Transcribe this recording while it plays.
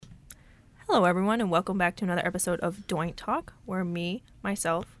Hello, everyone, and welcome back to another episode of Doink Talk, where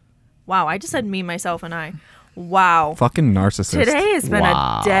Wow, I just said me, myself, and I. Wow. Fucking narcissist. Today has been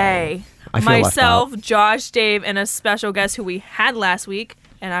a day. I feel Myself, Josh, Dave, and a special guest who we had last week,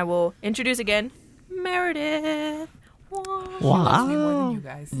 and I will introduce again, Meredith. Wow. Me more than you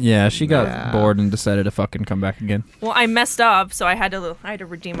guys. Yeah, she got bored and decided to fucking come back again. Well, I messed up, so I had to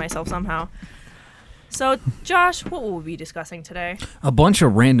redeem myself somehow. So, Josh, what will we be discussing today? A bunch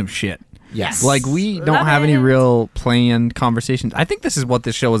of random shit. Yes. Like, we don't Love have any it. real planned conversations. I think this is what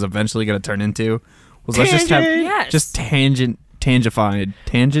this show is eventually going to turn into. Was let's just have Yes. just tangent.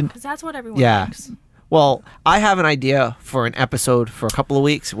 Because that's what everyone Yeah. likes. Well, I have an idea for an episode for a couple of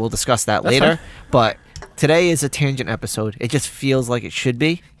weeks. We'll discuss that That's later. fine. But today is a tangent episode. It just feels like it should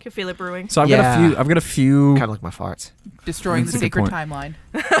be. Can feel it brewing. So I've Yeah. got a few. Kind of like my farts. Destroying That's the a good sacred point.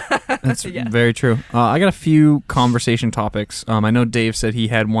 timeline. That's Yeah. very true. I got a few conversation topics. I know Dave said he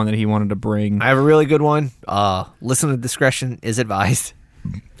had one that he wanted to bring. I have a really good one. Listener discretion is advised.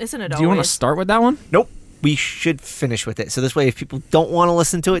 Isn't it Do you want to always? start with that one? Nope. We should finish with it. So this way, if people don't want to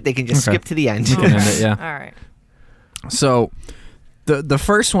listen to it, they can just Okay. skip to the end. We can end it, yeah. All right. So, the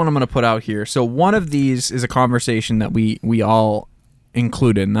first one I'm going to put out here. So one of these is a conversation that we all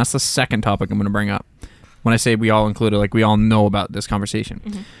included, and that's the second topic I'm going to bring up. When I say we all included, like we all know about this conversation.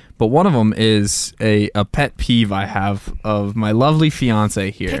 Mm-hmm. But one of them is a pet peeve I have of my lovely fiance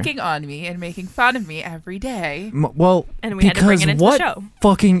here. Picking on me and making fun of me every day. Well, And we had to bring because it into the what show.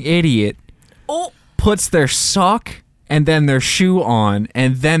 fucking idiot Oh, puts their sock and then their shoe on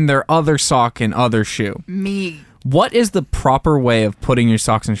and then their other sock and other shoe? Me. What is the proper way of putting your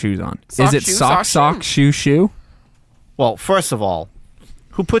socks and shoes on? Sock, is it shoe, sock, sock, shoe? Well, first of all,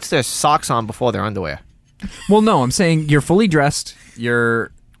 who puts their socks on before their underwear? Well, no, I'm saying you're fully dressed. Yeah,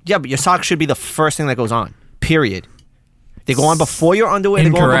 but your socks should be the first thing that goes on. Period. They go on before your underwear.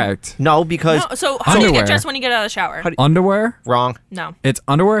 Incorrect. No, because no. So how do you Underwear. get dressed when you get out of the shower? Underwear? wrong. No. It's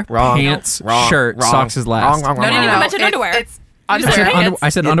underwear, Wrong. pants, Wrong. shirt, Wrong. socks is last. Wrong. No, didn't even mention It's- underwear. It's I Underwear. said, underwear. I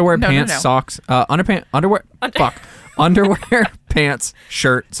said underwear, No, pants, no. socks, underwear. Fuck. Underwear, pants,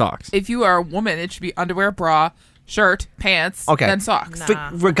 shirt, socks. If you are a woman, it should be underwear, bra, shirt, pants, Okay. then socks. Nah.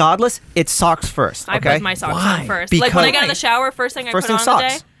 Regardless, it's socks first. I Okay. put my socks Why? on first. Like when I Because- get out of the shower, first thing I First put thing, on the day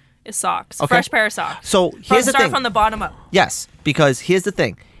socks. is socks. Okay. Fresh pair of socks. So here's the Start thing. from the bottom up. Yes, because here's the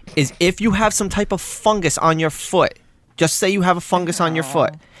thing: is if you have some type of fungus on your foot, just say you have a fungus on your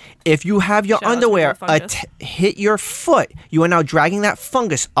foot. If you have your Shout out to underwear my fungus. hit your foot, you are now dragging that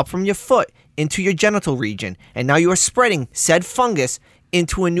fungus up from your foot into your genital region, and now you are spreading said fungus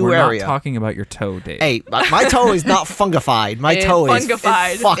into a new We're area. not talking about your toe, Dave. Hey, my toe is not fungified. My It's toe is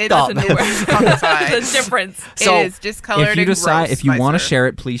fungified. it's fucked It up. doesn't work. Fungified. There's a difference. So, it is just colored if you and decide, gross, if you want to Spicer. share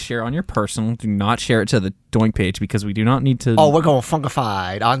it, please share on your personal. Do not share it to the Doink page because we do not need to. Oh, we're going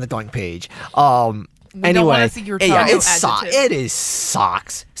fungified on the Doink page. We Anyway, don't wanna see your yeah, toe. it's Adjective. it is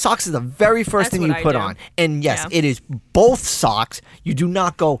socks. Socks is the very first That's thing you what I put do. on, and yes, Yeah. it is both socks. You do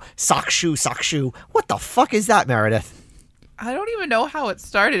not go sock shoe. What the fuck is that, Meredith? I don't even know how it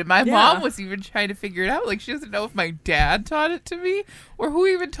started. My Yeah. mom was even trying to figure it out. Like, she doesn't know if my dad taught it to me or who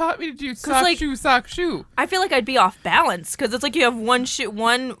even taught me to do sock, like- shoe, sock, shoe. I feel like I'd be off balance because it's like you have one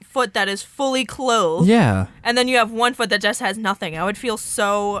foot that is fully clothed, Yeah. and then you have one foot that just has nothing.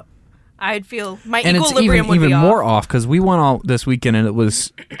 I'd feel my And it's equilibrium would even be more off. off because we went out this weekend and it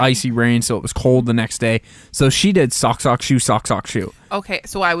was icy rain, so it was cold the next day. So she did sock, shoe, sock, shoe. Okay,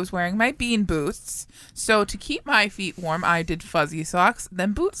 so I was wearing my bean boots. So to keep my feet warm, I did fuzzy socks,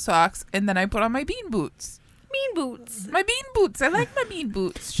 then boot socks, and then I put on my bean boots. Mean boots. My bean boots. I like my bean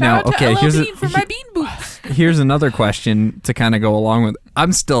boots. Now, Shout out okay, to here's LL a- Bean for my bean boots. Here's another question to kind of go along with.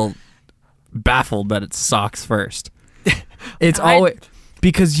 I'm still baffled that it's socks first. It's always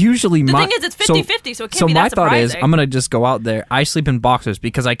because usually The my thing is, it's 50-50, so it can't so be my that thought is surprising. I'm gonna just go out there. I sleep in boxers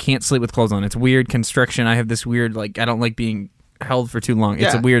because I can't sleep with clothes on. It's weird constriction. I have this weird I don't like being held for too long.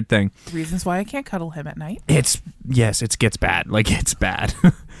 It's a Yeah. weird thing. Reasons why I can't cuddle him at night. It gets bad. It's bad.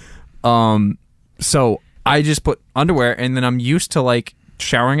 So I just put underwear, and then I'm used to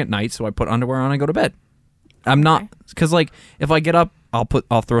showering at night, so I put underwear on and go to bed. I'm not because if I get up,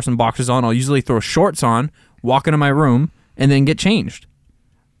 I'll throw some boxers on. I'll usually throw shorts on, walk into my room, and then get changed.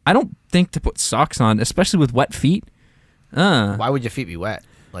 I don't think to put socks on, especially with wet feet. Why would your feet be wet?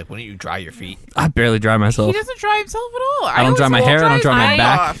 Like, wouldn't you dry your feet? I barely dry myself. He doesn't dry himself at all. I don't dry my hair, I don't dry my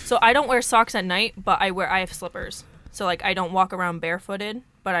back. So I don't wear socks at night, but I have slippers. So I don't walk around barefooted,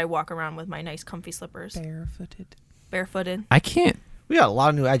 but I walk around with my nice comfy slippers. Barefooted. I can't. We got a lot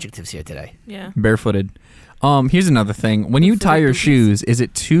of new adjectives here today. Yeah. Barefooted. Here's another thing. When you tie your shoes, is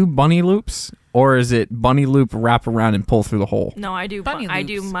it 2 bunny loops or is it bunny loop wrap around and pull through the hole? No, I do. Bunny I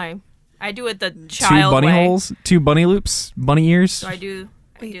do loops. my I do it the Two child bunny way. holes, 2 bunny loops, bunny ears. So I do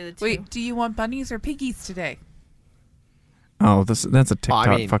the 2. Wait, do you want bunnies or piggies today? Oh, that's a TikTok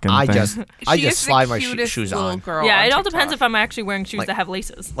I mean, fucking I thing. just She is slide the my cutest shoes little on. girl Yeah, on it all TikTok. depends if I'm actually wearing shoes Like- that have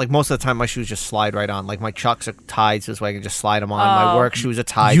laces. Like most of the time, my shoes just slide right on. Like my Chucks are tied, so this way I can just slide them on. My Oh. work shoes are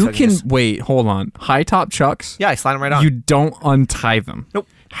tied. You so I can just, wait. Hold on. High top Chucks. yeah, I slide them right on. You don't untie them. Nope.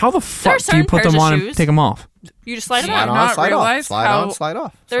 How the There are fuck do you certain put pairs them of on and shoes. take them off? You just slide Do them you on. slide on, not slide off, realize slide how- on, slide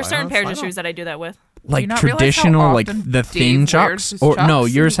off. There are slide certain on, pairs slide of off. shoes that I do that with. Like not realize how traditional, like often the thin Dave wears Chucks, his or no,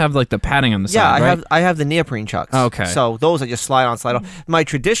 Chucks? yours have like the padding on the Yeah, side, right? I have the neoprene Chucks. Okay. So those I just slide on, slide off. My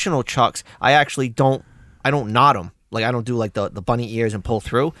traditional Chucks, I actually don't knot them. Like I don't do like the bunny ears and pull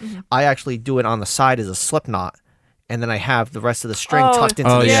through. I actually do it on the side as a slip knot, and then I have the rest of the string Oh, tucked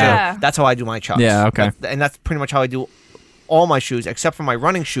into oh, the yeah. shoe. That's how I do my Chucks. Yeah, okay. And that's pretty much how I do all my shoes, except for my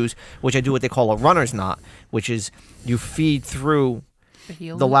running shoes, which I do what they call a runner's knot, which is you feed through The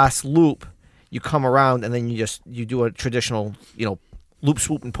heel the loop? last loop, you come around, and then you do a traditional, loop,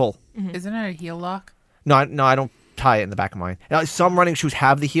 swoop, and pull. Isn't it a heel lock? No, I don't tie it in the back of mine. Now, some running shoes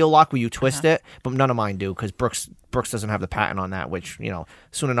have the heel lock where you twist it, but none of mine do because Brooks doesn't have the patent on that. Which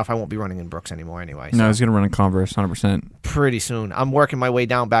soon enough I won't be running in Brooks anymore anyway. No, I So was gonna run a Converse, 100%. pretty soon I'm working my way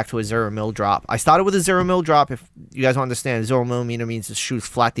down back to a 0 mil drop. I started with a 0 mil drop. If you guys don't understand, 0 millimeter means the shoe's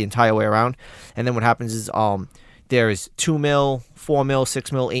flat the entire way around, and then what happens is there's 2 mil, 4 mil,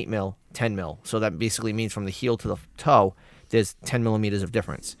 6 mil, 8 mil, 10 mil. So that basically means from the heel to the toe, there's 10 millimeters of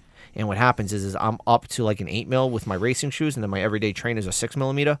difference. And what happens is I'm up to like an 8 mil with my racing shoes, and then my everyday trainers are 6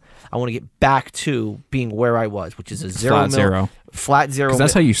 millimeter. I want to get back to being where I was, which is a Flat zero. flat zero. Because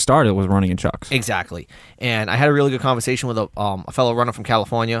that's how you started, was running in Chucks. Exactly. And I had a really good conversation with a fellow runner from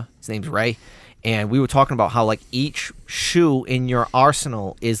California. His name's Ray. And we were talking about how like each shoe in your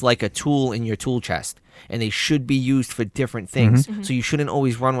arsenal is like a tool in your tool chest, and they should be used for different things. So you shouldn't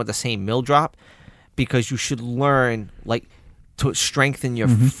always run with the same mill drop, because you should learn like to strengthen your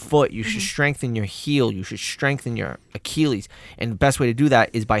foot. You should strengthen your heel. You should strengthen your Achilles. And the best way to do that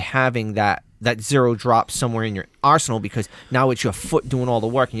is by having that zero drop somewhere in your arsenal, because now it's your foot doing all the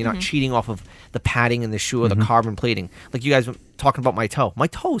work, and you're not cheating off of the padding in the shoe or the carbon plating. Like you guys were talking about my toe. My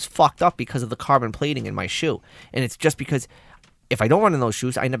toe is fucked up because of the carbon plating in my shoe. And it's just because if I don't run in those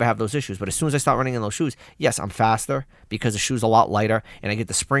shoes, I never have those issues. But as soon as I start running in those shoes, yes, I'm faster because the shoe's a lot lighter and I get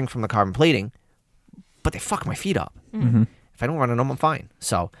the spring from the carbon plating, but they fuck my feet up. If I don't run in them, I'm fine.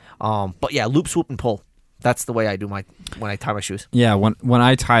 So, but yeah, loop, swoop, and pull. That's the way I do when I tie my shoes. Yeah, when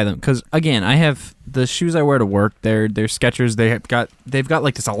I tie them, because again, I have the shoes I wear to work. They're Skechers. They've got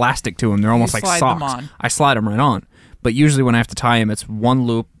like this elastic to them. They're almost like slide socks. them on. I slide them right on. But usually when I have to tie them, it's one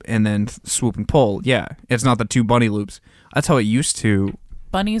loop and then swoop and pull. Yeah, it's not the 2 bunny loops. That's how it used to.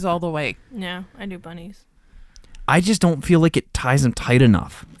 Bunnies all the way. Yeah, I do bunnies. I just don't feel like it ties them tight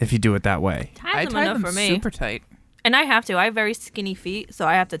enough if you do it that way. Ties I them tie enough them for me. super tight. And I have to. I have very skinny feet, so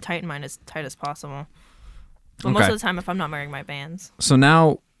I have to tighten mine as tight as possible. But most Okay. of the time, if I'm not wearing my Vans. So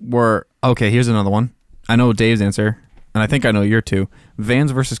now okay, here's another one. I know Dave's answer, and I think I know your too.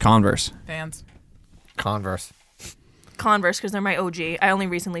 Vans versus Converse. Vans. Converse. Converse, because they're my OG. I only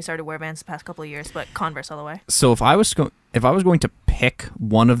recently started to wear Vans the past couple of years, but Converse all the way. So if I was going to pick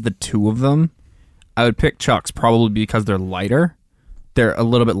one of the two of them, I would pick Chucks, probably because they're lighter. They're a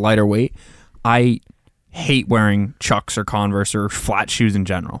little bit lighter weight. I hate wearing Chucks or Converse or flat shoes in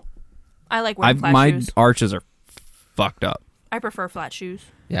general. I like wearing flat my shoes. arches are fucked up. I prefer flat shoes.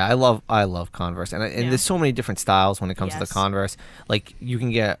 Yeah, I love Converse, and Yeah. there's so many different styles when it comes to Yes. the Converse. Like you can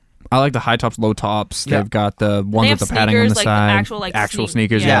get I like the high tops, low tops. Yeah. They've got the ones They with have the padding on the sneakers, like, side. the actual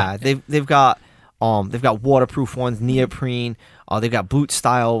sneakers. Yeah. they've got waterproof ones, neoprene. They've got boot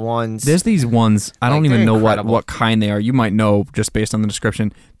style ones. There's these ones. I don't Like, even they're know incredible. what kind they are. You might know just based on the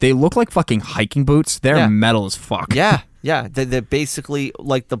description. They look like fucking hiking boots. They're Yeah. metal as fuck. yeah. They're basically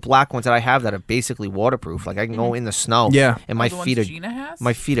like the black ones that I have that are basically waterproof. Like I can go in the snow. Yeah. and my the ones feet are Gina has?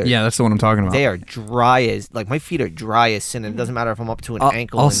 my feet are Yeah, that's the one I'm talking about. they are dry as my feet are dry as sin. And it doesn't matter if I'm up to an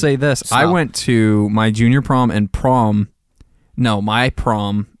ankle. I'll in say this. I snow. went to my junior prom and my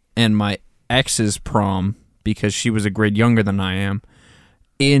prom and my ex's prom, because she was a grade younger than I am,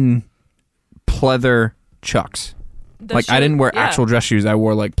 in pleather Chucks. The I didn't wear yeah. actual dress shoes. I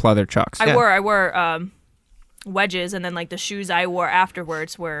wore like pleather Chucks. I Yeah. wore wedges, and then like the shoes I wore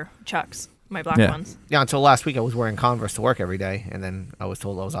afterwards were Chucks, my black Yeah. ones. Yeah, until last week I was wearing Converse to work every day, and then I was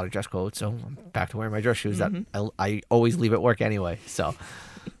told I was out of dress code, so I'm back to wearing my dress shoes that I always leave at work anyway. So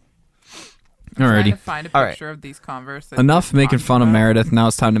Trying Alrighty. to find a All right. picture of these Converse. that Enough you're making talking fun of about. Meredith. Now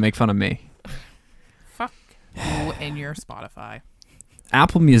it's time to make fun of me. Fuck you and your Spotify.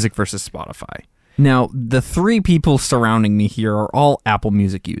 Apple Music versus Spotify. Now, the three people surrounding me here are all Apple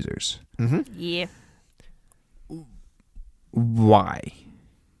Music users. Yeah. Why?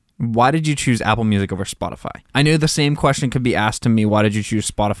 Why did you choose Apple Music over Spotify? I know the same question could be asked to me, why did you choose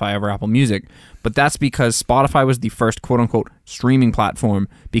Spotify over Apple Music? But that's because Spotify was the first quote-unquote streaming platform,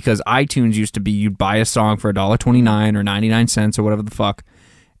 because iTunes used to be you'd buy a song for $1.29 or 99 cents or whatever the fuck,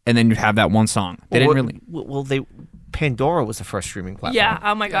 and then you'd have that one song. Pandora was the first streaming platform. Yeah.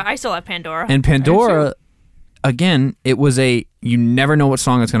 Oh my god, I still have Pandora. And Pandora, again, it was you never know what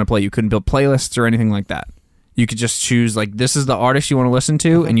song it's going to play. You couldn't build playlists or anything like that. You could just choose, this is the artist you want to listen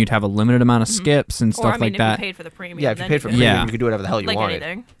to, and you'd have a limited amount of skips and stuff like that. If you paid for the premium. Yeah, if you paid for premium, you could do whatever the hell you wanted.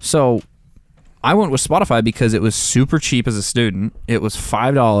 Anything. So I went with Spotify because it was super cheap as a student. It was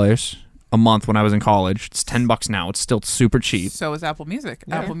 $5 a month when I was in college. It's $10 now. It's still super cheap. So is Apple Music.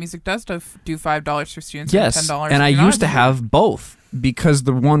 Yeah. Apple Music does do $5 for students. Yes, and $10 and I used to have both, because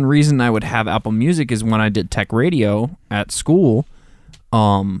the one reason I would have Apple Music is when I did tech radio at school,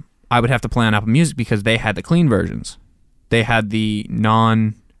 I would have to play on Apple Music because they had the clean versions. They had they'd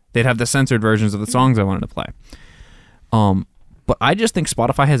have the censored versions of the songs I wanted to play. But I just think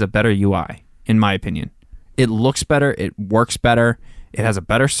Spotify has a better UI, in my opinion. It looks better. It works better. It has a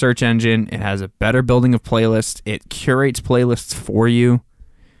better search engine. It has a better building of playlists. It curates playlists for you.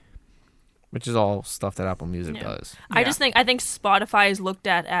 Which is all stuff that Apple Music does. I think Spotify is looked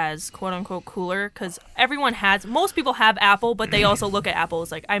at as quote unquote cooler because most people have Apple, but they also look at Apple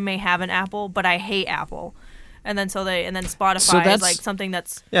as I may have an Apple, but I hate Apple. And then Spotify is something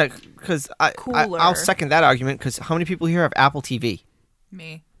that's because cooler. I'll second that argument, because how many people here have Apple TV?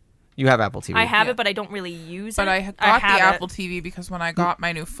 Me. You have Apple TV. I have it, but I don't really use it. But I got the Apple TV because when I got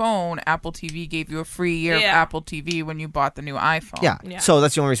my new phone, Apple TV gave you a free year of Apple TV when you bought the new iPhone. Yeah. So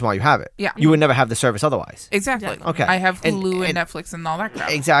that's the only reason why you have it. Yeah. You would never have the service otherwise. Exactly. Okay. I have Hulu and Netflix and all that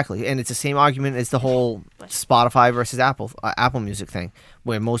crap. Exactly. And it's the same argument as the whole Spotify versus Apple Music thing,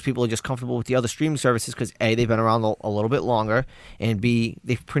 where most people are just comfortable with the other streaming services because A, they've been around a little bit longer, and B,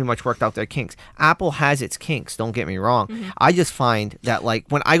 they've pretty much worked out their kinks. Apple has its kinks, don't get me wrong. I just find that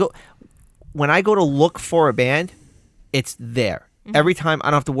when I go to look for a band, it's there. Every time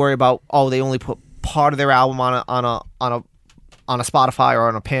I don't have to worry about, they only put part of their album on a Spotify or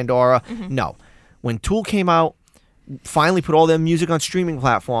on a Pandora. No. When Tool came out, finally put all their music on streaming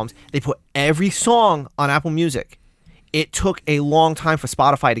platforms, they put every song on Apple Music. It took a long time for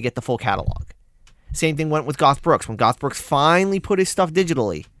Spotify to get the full catalog. Same thing went with Garth Brooks. When Garth Brooks finally put his stuff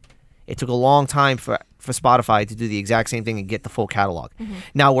digitally, it took a long time for Spotify to do the exact same thing and get the full catalog.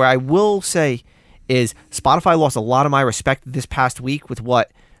 Now, where I will say is Spotify lost a lot of my respect this past week with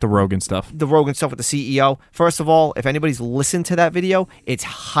the Rogan stuff with the CEO. First of all, if anybody's listened to that video, it's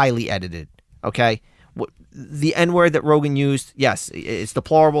highly edited, okay? The N-word that Rogan used, yes, it's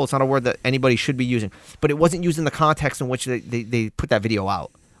deplorable. It's not a word that anybody should be using. But it wasn't used in the context in which they put that video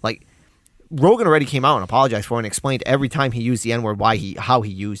out. Rogan already came out and apologized for it and explained every time he used the N-word how he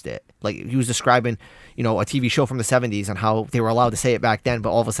used it. He was describing, a TV show from the 70s and how they were allowed to say it back then, but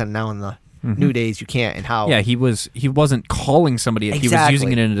all of a sudden now in the new days you can't, and how... Yeah, he wasn't calling somebody. Exactly. He was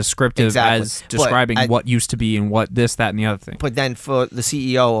using it in a descriptive as describing what used to be and what this, that, and the other thing. But then for the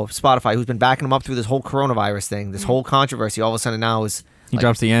CEO of Spotify, who's been backing him up through this whole coronavirus thing, this whole controversy, all of a sudden now is... He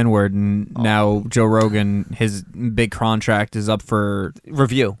drops the N-word, and now Joe Rogan, his big contract is up for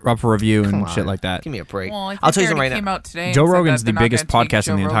review. And shit like that. Give me a break. Well, I'll tell you something right now. Joe Rogan's the biggest podcast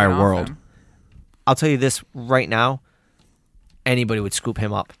in the entire world. I'll tell you this right now. Anybody would scoop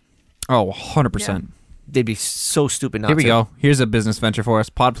him up. Oh, 100%. Yeah. They'd be so stupid not to. Here we to. go. Here's a business venture for us.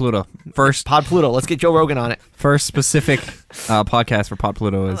 Pod Pluto. First. Pod Pluto. Let's get Joe Rogan on it. First specific podcast for Pod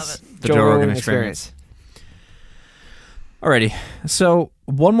Pluto is the Joe Rogan Experience. Alrighty, so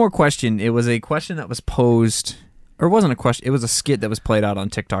one more question. It was a question that was posed, or it wasn't a question, it was a skit that was played out on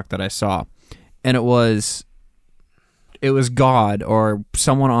TikTok that I saw. And it was God or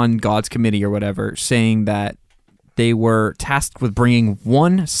someone on God's committee or whatever saying that they were tasked with bringing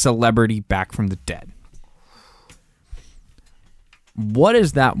one celebrity back from the dead. What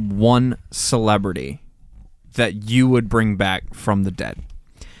is that one celebrity that you would bring back from the dead?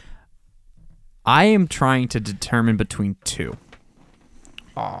 I am trying to determine between two.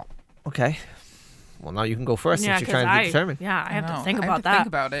 Oh, okay. Well, now you can go first since you're trying to determine. Yeah, I have to think about that. Think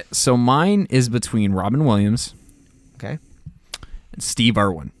about it. So mine is between Robin Williams, okay, and Steve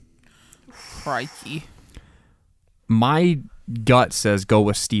Irwin. Crikey. My gut says go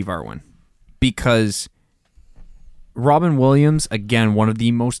with Steve Irwin because Robin Williams, again, one of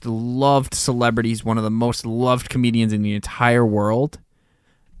the most loved celebrities, one of the most loved comedians in the entire world.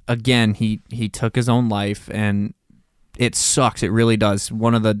 Again, he took his own life, and it sucks. It really does.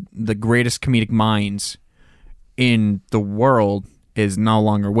 One of the greatest comedic minds in the world is no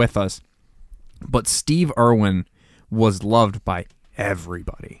longer with us. But Steve Irwin was loved by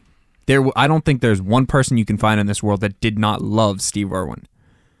everybody. I don't think there's one person you can find in this world that did not love Steve Irwin.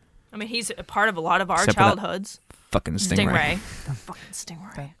 I mean, he's a part of a lot of our Except for that childhoods. Fucking Stingray. The fucking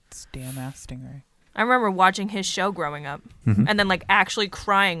Stingray. That's damn ass Stingray. I remember watching his show growing up, and then like actually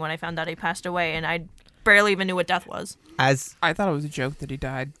crying when I found out he passed away, and I barely even knew what death was. As I thought it was a joke that he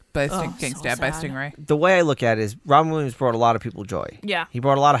died by getting stabbed by a sad. Stingray. the way I look at it is, Robin Williams brought a lot of people joy. Yeah. He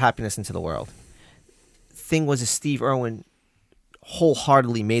brought a lot of happiness into the world. Thing was, Steve Irwin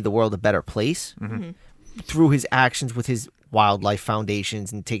wholeheartedly made the world a better place through his actions with his wildlife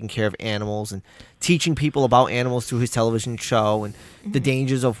foundations and taking care of animals and teaching people about animals through his television show and the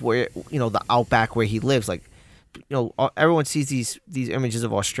dangers of where, the outback where he lives. Like, everyone sees these images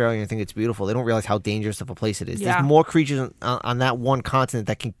of Australia and think it's beautiful. They don't realize how dangerous of a place it is. Yeah. There's more creatures on that one continent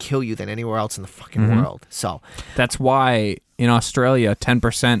that can kill you than anywhere else in the fucking world. So That's why in Australia,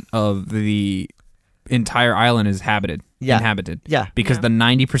 10% of the entire island is inhabited. Yeah. Because Yeah. the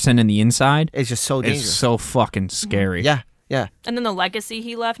 90% in the inside it's just so dangerous. is so fucking scary. Yeah. And then the legacy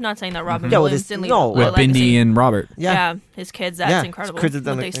he left, not saying that Robin Yeah, with Williams his- didn't leave no, a With legacy. Bindi and Robert. Yeah. His kids, that's incredible. Kids have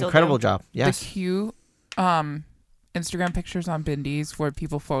done what an they still incredible do. job. Yes. The cute Instagram pictures on Bindi's where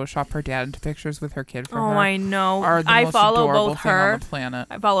people Photoshop her dad into pictures with her kid for Oh, her I know. are the I most follow adorable both thing on her. the planet.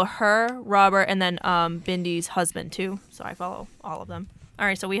 I follow her, Robert, and then Bindi's husband too. So I follow all of them. All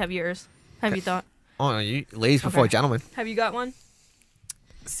right, so we have yours. Have you thought? Oh, you ladies before Okay. gentlemen. Have you got one?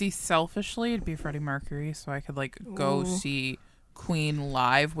 See, selfishly, it'd be Freddie Mercury, so I could go Ooh. see Queen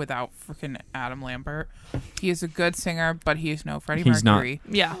live without freaking Adam Lambert. He is a good singer, but he is no Freddie He's not. Mercury.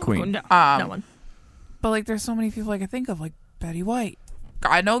 Yeah, Queen. No, Um, no one. But there's so many people I could think of, like Betty White.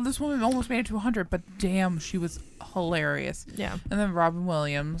 I know this woman almost made it to 100, but damn, she was hilarious. Yeah, And then Robin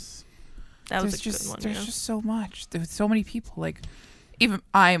Williams. that was There's a just good one. there's Yeah. just so much. There's so many people. Even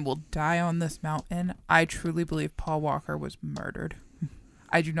I will die on this mountain. I truly believe Paul Walker was murdered.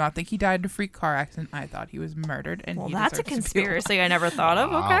 I do not think he died in a freak car accident. I thought he was murdered, and Well, he that's a deserves to be alive. conspiracy I never thought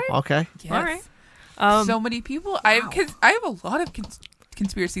of. Okay. Okay. Yes. All right. So many people. I have a lot of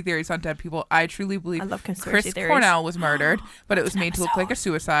conspiracy theories on dead people. I truly believe I love conspiracy Chris theories. Cornell was murdered, but it was made to look like a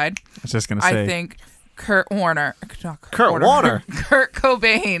suicide. I was just going to say. I think Kurt Warner. Kurt Warner? Kurt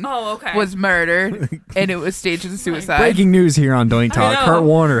Cobain Oh, okay. was murdered, and it was staged as a suicide. Breaking news here on Doink Talk. know. Kurt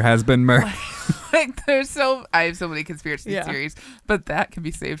Warner has been murdered. I have so many conspiracy theories, but that can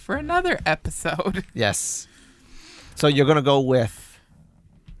be saved for another episode. Yes. So you're gonna go with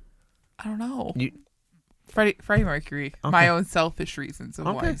I don't know. you. Freddie Mercury. Okay. My own selfish reasons of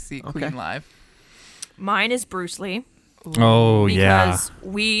why Okay. I see Queen Okay. live. Mine is Bruce Lee. Oh, yeah. Because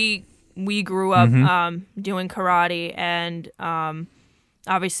we grew up Mhm. doing karate, and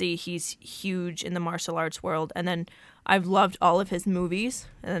obviously he's huge in the martial arts world. And then I've loved all of his movies,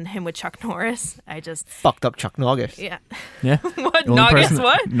 and then him with Chuck Norris. I just Fucked up Chuck Norris. yeah. Yeah. What The only Noggis? person-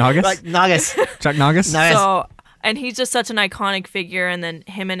 What? Noggis? Like Norris. Chuck Noggis? Nice. So, and he's just such an iconic figure, and then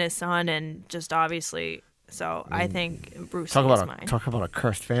him and his son, and just obviously. So I think Bruce Talk Lee is about mine. talk about a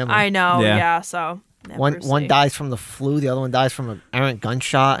cursed family. I know, Yeah. yeah. So yeah, one Bruce one Lee. dies from the flu, the other one dies from an errant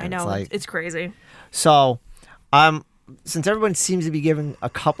gunshot. I and know, It's like, it's crazy. so, since everyone seems to be giving a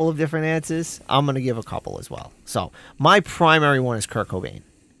couple of different answers, I'm gonna give a couple as well. So my primary one is Kurt Cobain.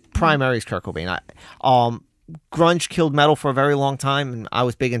 Primary is Kurt Cobain. Grunge killed metal for a very long time, and I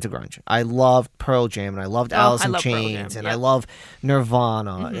was big into grunge. I loved Pearl Jam, and I loved Alice I in love Pearl Chains, Jam, and yeah. I love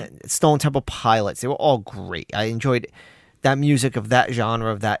Nirvana, Stone Temple Pilots. They were all great. I enjoyed that music of that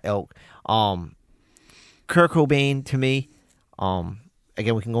genre, of that ilk. Kurt Cobain, to me,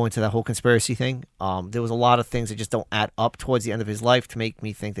 again, we can go into that whole conspiracy thing. There was a lot of things that just don't add up towards the end of his life to make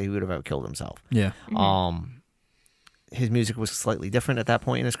me think that he would have ever killed himself. Yeah. His music was slightly different at that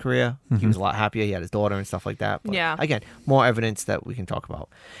point in his career. He was a lot happier. He had his daughter and stuff like that. But Yeah. again, more evidence that we can talk about.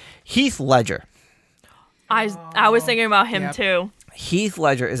 Heath Ledger. I was thinking about him Yep. too. Heath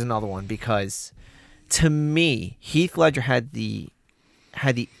Ledger is another one because, to me, Heath Ledger had the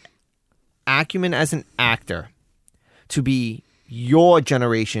acumen as an actor to be your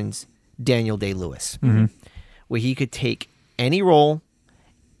generation's Daniel Day-Lewis, where he could take any role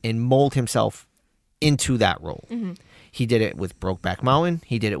and mold himself into that role. He did it with Brokeback Mountain.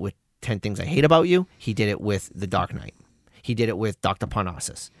 He did it with 10 Things I Hate About You. He did it with The Dark Knight. He did it with Dr.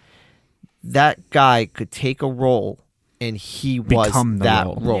 Parnassus. That guy could take a role and he was Become the that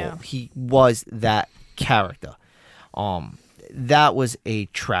role. role. Yeah. He was that character. That was a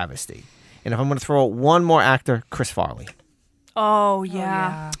travesty. And if I'm going to throw out one more actor, Chris Farley. Oh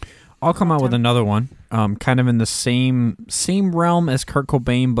yeah. I'll come out with another one. Kind of in the same realm as Kurt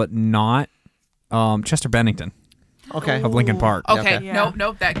Cobain, but not. Chester Bennington Okay. of Linkin Park. Okay, Okay. Yeah.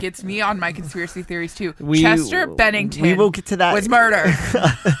 nope, that gets me on my conspiracy theories too. Chester Bennington We will get to that. was murder.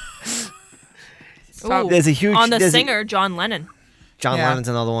 Ooh, There's a huge. on the there's a- singer John Lennon. John Yeah. Lennon's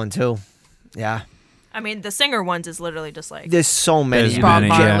another one too. Yeah. I mean, the singer ones is literally just like There's so many. There's Bob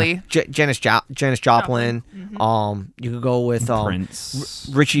many, yeah. Marley. Janis Joplin. You could go with Prince.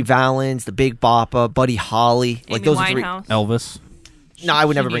 Richie Valens, the Big Bopper, Buddy Holly. Amy Like those are three. Winehouse. Elvis. No, I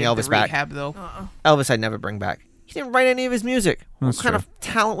would never He bring needed Elvis the back. rehab, though. Elvis, I'd never bring back. He didn't write any of his music. That's What kind true. of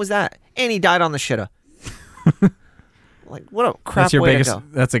talent was that? And he died on the shitter. Like what a crap That's your way biggest. to go.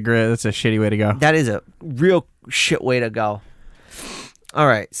 That's a shitty way to go. That is a real shit way to go. All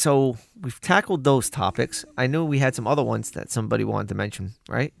right, so we've tackled those topics. I knew we had some other ones that somebody wanted to mention,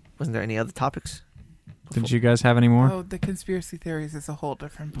 right? Wasn't there any other topics? Did you guys have any more? Oh, the conspiracy theories is a whole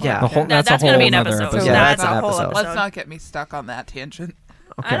different. Yeah. The whole- podcast. that's a that's gonna be an whole nother episode. episode. Yeah, That's that's a an whole episode. episode. Let's not get me stuck on that tangent.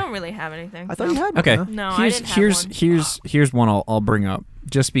 Okay. I don't really have anything. I thought you had one. Okay. huh? No, I here's didn't have here's one. here's one I'll bring up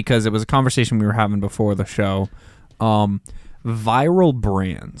just because it was a conversation we were having before the show. Viral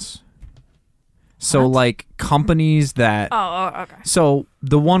brands. So What? like companies that. Oh, okay. So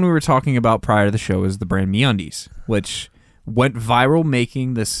the one we were talking about prior to the show is the brand MeUndies, which went viral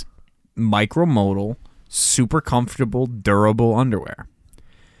making this micromodal, super comfortable, durable underwear.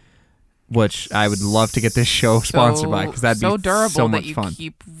 Which I would love to get this show sponsored by because that'd so be durable so much that you fun.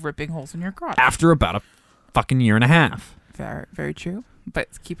 keep ripping holes in your crotch. After about a fucking year and a half. Very, very true. But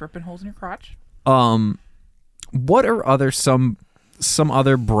keep ripping holes in your crotch. What are some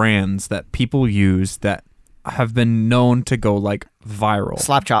other brands that people use that have been known to go like viral?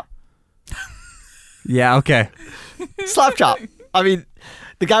 Slap chop. Yeah, okay. Slap chop. I mean,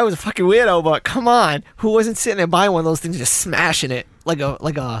 the guy was a fucking weirdo, but come on, who wasn't sitting there buying one of those things, just smashing it like a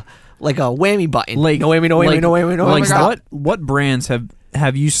whammy button? Like no whammy, no whammy, like- no whammy, no Like whammy. Stop. what brands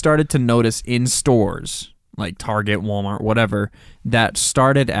have you started to notice in stores like Target, Walmart, whatever that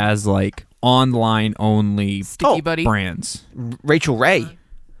started as like online only Sticky buddy. brands? Rachel Ray.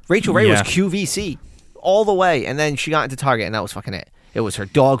 Rachel Ray was Yeah. QVC all the way, and then she got into Target, and that was fucking it. It was her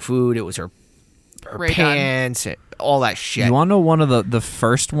dog food. It was her Ray-Ban. pants, all that shit. You want to know one of the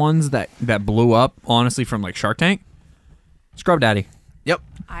first ones that blew up honestly from like Shark Tank? Scrub Daddy. Yep.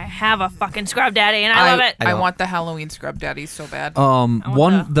 I have a fucking scrub daddy, and I love it. I I don't. want the Halloween scrub daddy so bad.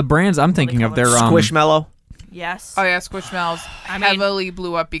 The brands I'm thinking of, they're Squishmallow. Yes. Oh yeah, Squishmallows I mean- heavily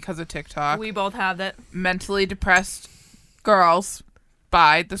blew up because of TikTok. We both have that. Mentally depressed girls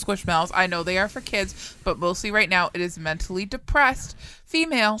buy the Squishmallows. I know they are for kids, but mostly right now it is mentally depressed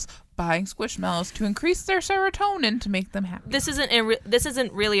females buying Squishmallows to increase their serotonin to make them happy. This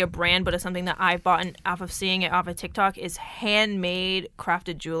isn't really a brand, but it's something that I've bought off of seeing it off of TikTok. Is handmade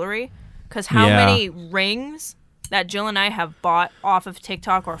crafted jewelry. Because how Yeah. many rings that Jill and I have bought off of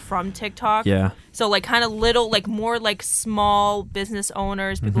TikTok or from TikTok? Yeah. So like kind of little, like more like small business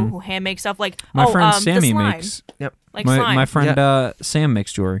owners, people who hand make stuff. Like My friend the Sammy slime. makes. Yep. Like my slime. my friend Sam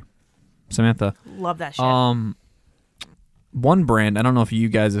makes jewelry. Samantha. Love that shit. One brand, I don't know if you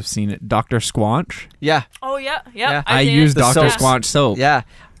guys have seen it, Dr. Squanch. Yeah. Oh yeah, Yeah. I I've seen use it. The Dr. soaps. Squanch soap. Yeah.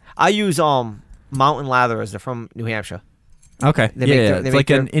 I use Mountain Latherers. They're from New Hampshire. Okay. They yeah, make their- yeah. they It's make like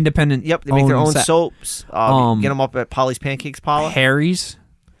their- an independent. Yep. They make their own set. soaps. Get them up at Polly's Pancakes Parlor. Harry's.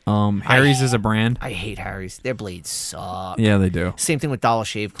 Harry's is a brand. I hate Harry's. Their blades suck. Yeah, they do. Same thing with Dollar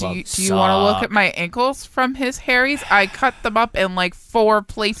Shave Do Club. you want to look at my ankles from his Harry's? I cut them up in like 4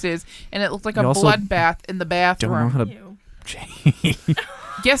 places, and it looked like a You also bloodbath in the Don't know bathroom. how to. Ew.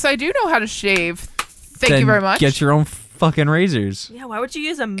 Yes, I do know how to shave. Thank Then you very much. Get your own fucking razors. Yeah, why would you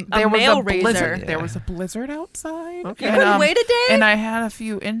use a there was male a blizzard. razor? Yeah. There was a blizzard outside. Okay. You And, couldn't wait a day? And I had a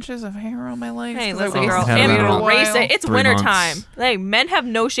few inches of hair on my legs. Hey, 'cause I listen, raced girl. Had Sam, about race it. It's 3 winter months. time. Hey, men have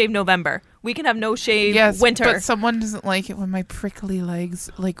no shave November. We can have no shave Yes, winter. but someone doesn't like it when my prickly legs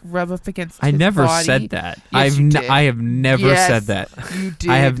like rub up against. I his never body. said that. Yes, you did. I have never Yes, said that. You did.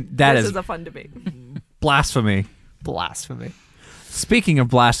 I have. That this is is a fun debate. blasphemy. Blasphemy. Speaking of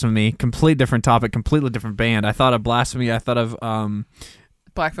blasphemy, complete different topic, completely different band. I thought of blasphemy. I thought of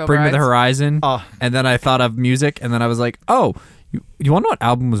Black Veil Bring Me Brides. the Horizon, Oh. and then I thought of music, and then I was like, oh, you want to know what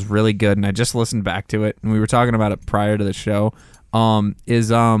album was really good? And I just listened back to it, and we were talking about it prior to the show. Is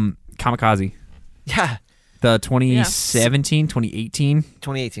Kamikaze, Yeah. the 2017, 2018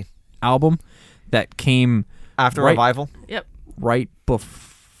 2018. album that came After Right. Revival. Yep. right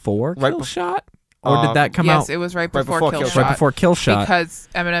before Right Kill bef- Shot, or did that come Yes, out it was right Right before before Kill Kill Shot. right before Kill Shot? Because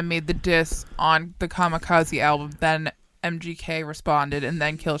Eminem made the diss on the Kamikaze album. Then MGK responded, and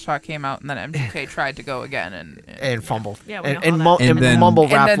then Killshot came out, and then MGK tried to go again and fumbled. Yeah, we and know how that and is. mumble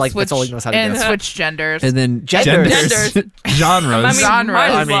and rap then like that's all he knows how to and do. switch genders. And then Genders. genres. I mean, Genre. might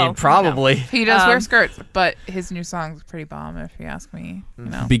as I mean, well, probably. He does wear Um, skirts, but his new song's pretty bomb, if you ask me. You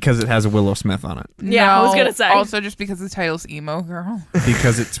know. Because it has Willow Smith on it. Yeah, I was No, gonna say. Also, just because the title's Emo Girl.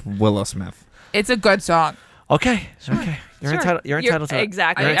 Because it's Willow Smith. It's a good song. Okay. Okay. You're Sure. entitled. You're entitled to it.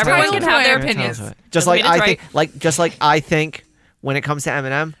 Exactly. You're Everyone entitled can to it. have their You're entitled opinions. to it. Just Doesn't like mean I it's think, just like I think, when it comes to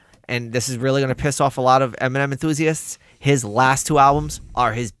Eminem, and this is really gonna piss off a lot of Eminem enthusiasts, his last 2 albums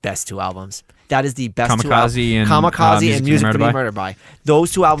are his best 2 albums. That is the best 2 albums. Kamikaze and, Kamikaze and Music to Be By. Murdered By.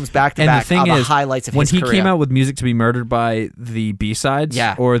 Those 2 albums back to And the back thing are the is, highlights of when his he career. came out with Music to Be Murdered By, the B-sides,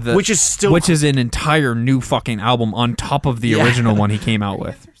 Yeah. or the Which is still- which is an entire new fucking album on top of the Yeah. original one he came out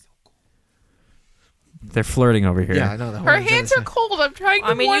with. They're flirting over here. Yeah, I know that. Her hands are cold. I'm trying to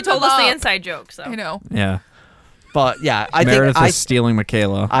I mean, warm you told them us the up. inside joke, so. I know. Yeah. But yeah, Meredith I is stealing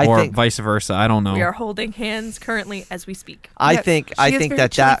Michaela, I or think- vice versa. I don't know. We are holding hands currently as we speak. I Yes, think she I has think very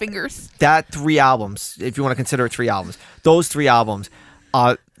that chilly that fingers. that 3 albums, if you want to consider it 3 albums, those 3 albums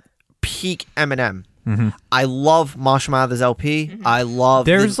are peak Eminem. I love Marshall Mathers LP. I love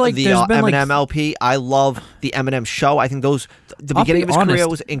There's the there's been Eminem LP. I love the Eminem Show. I think those the I'll beginning be of his career honest.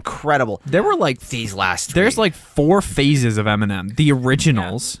 was incredible. There were like These last 3. there's like 4 phases of Eminem. The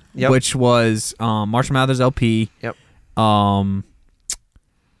originals, Yep. which was Marshall Mathers LP. Yep.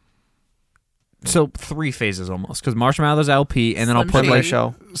 So 3 phases almost, because Marshall Mathers LP, and then I'll Slim put like Shady.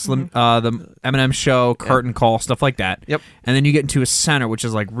 Show. Slim, the Eminem Show, Curtain Call, stuff like that. Yep. And then you get into a center, which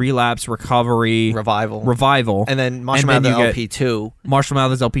is like Relapse, Recovery, Revival. And then Marshall then Mathers you get LP 2. Marshall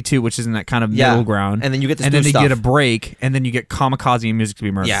Mathers LP 2, which is in that kind of Yeah. middle ground. And then you get this and new then stuff. you get a break, and then you get Kamikaze and Music to Be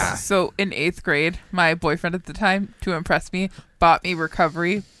Murdered. Yeah. So in 8th grade, my boyfriend at the time, to impress me, bought me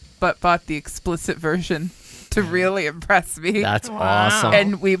Recovery, but bought the explicit version to really impress me. That's Wow. awesome.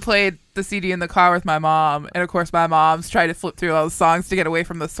 And we played the CD in the car with my mom. And of course, my mom's tried to flip through all the songs to get away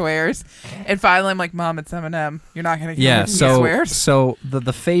from the swears. And finally, I'm like, Mom, it's Eminem. You're not going to Yeah, get so swears. so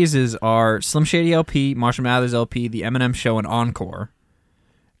the phases are Slim Shady LP, Marshall Mathers LP, the Eminem Show, and Encore.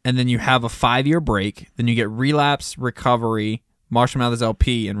 And then you have a 5-year break. Then you get Relapse, Recovery, Marshall Mathers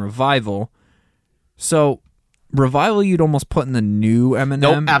LP, and Revival. So Revival you'd almost put in the new Eminem.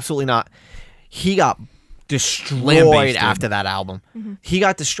 Nope, absolutely not. He got destroyed Lambasted. after that album. He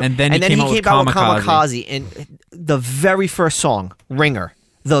got destroyed. And then he came out with Kamikaze. And the very first song, Ringer,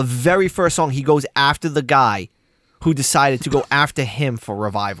 the very first song, he goes after the guy who decided to go after him for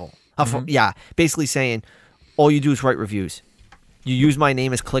Revival. Yeah, basically saying, all you do is write reviews. You use my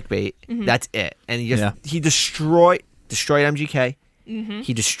name as clickbait. That's it. And he destroyed MGK.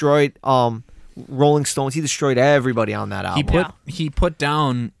 He destroyed Rolling Stones. He destroyed everybody on that album. He put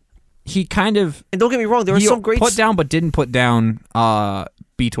down. He kind of And don't get me wrong, there were some great put down, but didn't put down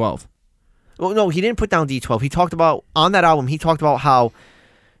B12. Well, no, he didn't put down D12. He talked about on that album. He talked about how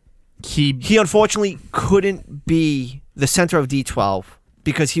he unfortunately couldn't be the center of D12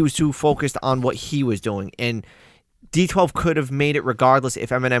 because he was too focused on what he was doing, and D12 could have made it regardless if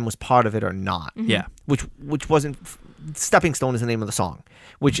Eminem was part of it or not. Yeah. Which wasn't. Stepping Stone is the name of the song,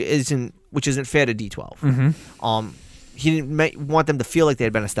 which isn't fair to D12. He didn't want them to feel like they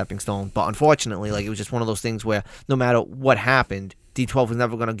had been a stepping stone, but unfortunately, like it was just one of those things where no matter what happened, D12 was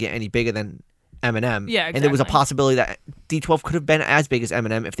never going to get any bigger than Eminem. Yeah, And there was a exactly. possibility that D12 could have been as big as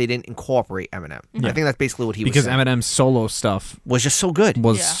Eminem if they didn't incorporate Eminem. I think that's basically what he Because was saying. Eminem's solo stuff Was just so good.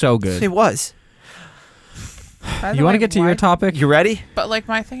 was Yeah. so good. It was. By the You want to way, get to your why- topic? You ready? But like,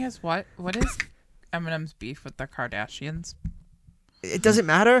 my thing is, what is Eminem's beef with the Kardashians? It doesn't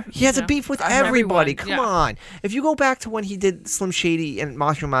matter. He has a Yeah. beef with Everyone, everybody. Come yeah. on. If you go back to when he did Slim Shady and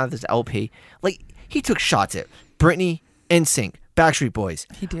Marshall Mathers LP, like he took shots at Britney, NSYNC, Backstreet Boys,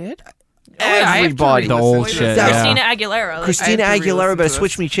 He did. everybody. The old shit, yeah. Christina Aguilera. Like, Christina I have to Aguilera re-listen better to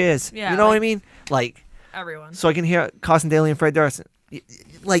switch this. me chairs. Yeah, You know what I like- mean? Like, everyone. so I can hear Carson Daly and Fred Durst.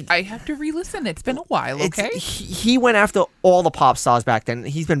 Like, I have to re-listen. It's been a while. Okay. he went after all the pop stars back then.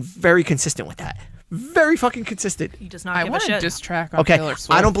 He's been very consistent with that. Very fucking consistent. He does not I give a want a shit. diss track on Okay, Taylor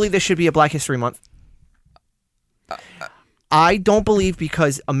Swift. I don't believe there should be a Black History Month. I don't believe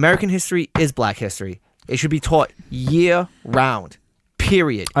because American history is Black history. It should be taught year round.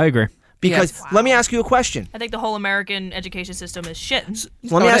 Period. I agree. Because Yes. let me ask you a question. I think the whole American education system is shit.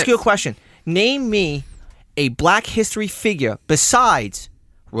 Let me it ask you a is. question. Name me a Black history figure besides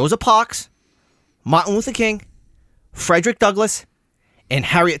Rosa Parks, Martin Luther King, Frederick Douglass, and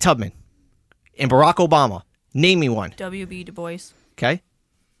Harriet Tubman, and Barack Obama. Name me one. W.B. Du Bois. Okay.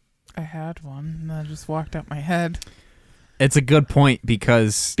 I had one, and that just walked out my head. It's a good point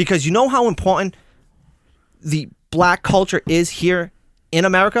because Because you know how important the black culture is here in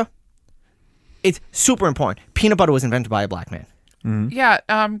America, it's super important. Peanut butter was invented by a black man. Yeah,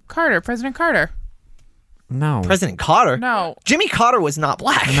 President Carter. No. President Carter? No. Jimmy Carter was not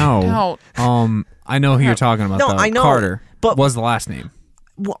black. No. I know who you're talking about. No, though. I know, Carter but- was the last name.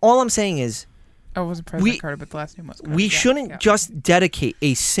 Well, all I'm saying is Oh, it wasn't President Carter, but the last name was Carter. we Yeah, shouldn't yeah. just dedicate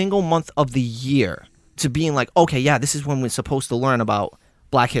a single month of the year to being like, okay, yeah, this is when we're supposed to learn about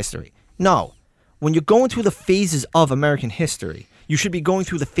black history. No. When you're going through the phases of American history, you should be going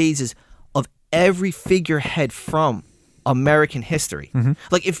through the phases of every figurehead from American history.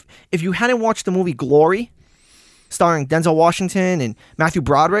 Like if you hadn't watched the movie Glory, starring Denzel Washington and Matthew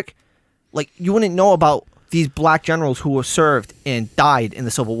Broderick, like you wouldn't know about these black generals who were served and died in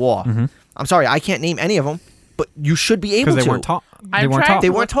the Civil War. I'm sorry, I can't name any of them, but you should be able to. Because they weren't taught. I'm They weren't trying taught. They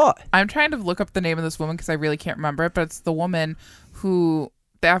weren't taught. I'm trying to look up the name of this woman because I really can't remember it, but it's the woman who,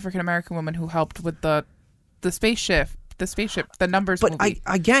 the African American woman who helped with the spaceship, the numbers But movie.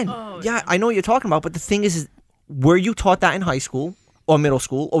 I know what you're talking about, but the thing is, were you taught that in high school or middle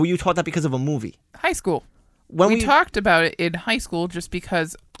school, or were you taught that because of a movie? High school. When we talked about it in high school just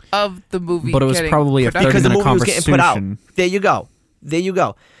because of the movie. But it was getting probably a production. because the 30-minute movie was getting put out. conversation. There you go. There you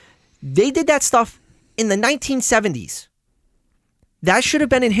go. They did that stuff in the 1970s. That should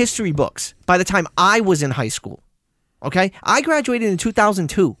have been in history books by the time I was in high school. Okay? I graduated in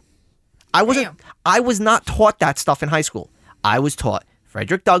 2002. I was not taught that stuff in high school. I was taught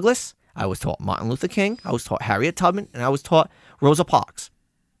Frederick Douglass, I was taught Martin Luther King, I was taught Harriet Tubman, and I was taught Rosa Parks.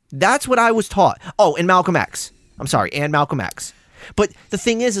 That's what I was taught. Oh, and Malcolm X. I'm sorry, and Malcolm X. But the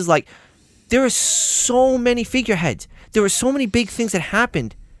thing is like, there are so many figureheads. There are so many big things that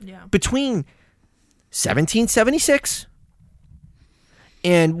happened between 1776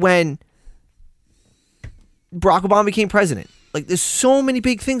 and when Barack Obama became president. Like, there's so many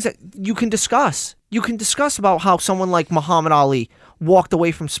big things that you can discuss. You can discuss about how someone like Muhammad Ali walked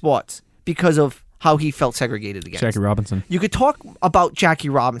away from sports because of how he felt segregated against. Jackie Robinson. You could talk about Jackie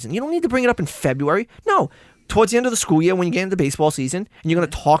Robinson. You don't need to bring it up in February. No. Towards the end of the school year, when you get into baseball season, and you're going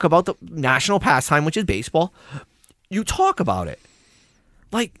to talk about the national pastime, which is baseball, you talk about it.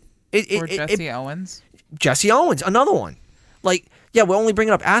 Like, Or Jesse Owens. Jesse Owens, another one. Like, yeah, we're only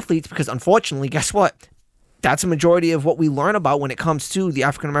bringing up athletes because, unfortunately, guess what? That's a majority of what we learn about when it comes to the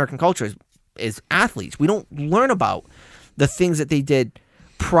African American culture is athletes. We don't learn about the things that they did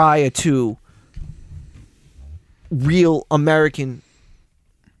prior to real American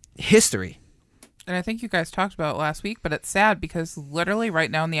history. And I think you guys talked about it last week, but it's sad because literally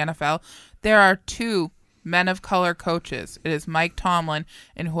right now in the NFL, there are 2 men of color coaches. It is Mike Tomlin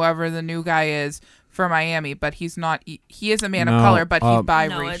and whoever the new guy is for Miami, but he's not. He is a man of color, but he's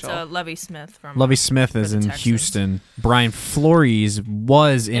biracial. No, it's Lovie Smith from. Lovie Smith is the in Texans. Houston. Brian Flores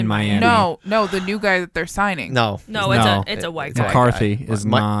was in Miami. No, the new guy that they're signing. No. It's a white guy. McCarthy is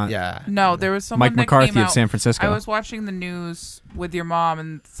not. Yeah. No, there was someone Mike that McCarthy came of out. San Francisco. I was watching the news with your mom,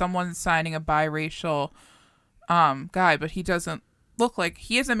 and someone's signing a biracial guy, but he doesn't look like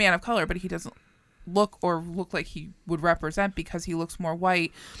he is a man of color, but he doesn't look like he would represent because he looks more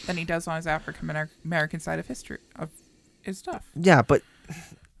white than he does on his African American side of history of his stuff. Yeah, but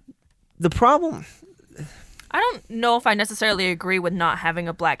the problem... I don't know if I necessarily agree with not having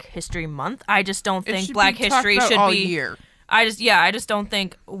a Black History Month. I just don't It think should Black be talked History about should all be. year. I just don't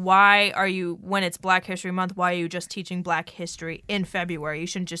think, why are you, when it's Black History Month, why are you just teaching Black History in February? You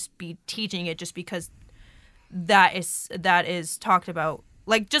shouldn't just be teaching it just because that is talked about.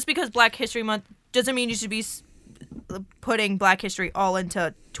 Like, just because Black History Month doesn't mean you should be putting Black History all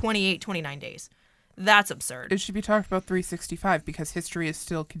into 29 days. That's absurd. It should be talked about 365 because history is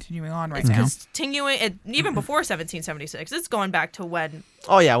still continuing on right It's now. continuing, even before 1776. It's going back to when.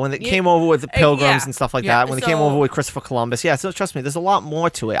 Oh, yeah, when they came over with the Pilgrims yeah. and stuff like Yeah, that, when they came so- over with Christopher Columbus. Yeah, so trust me, there's a lot more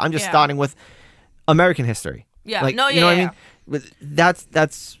to it. I'm just Yeah. starting with American history. Yeah, Like, no, you know what I yeah, mean? With-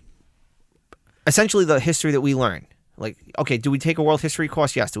 That's essentially the history that we learn. Like, okay, do we take a world history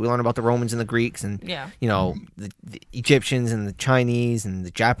course? Yes. Do we learn about the Romans and the Greeks and, Yeah. you know, the Egyptians and the Chinese and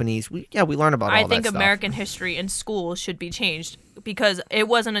the Japanese? We learn about all I that think stuff. American history in school should be changed because it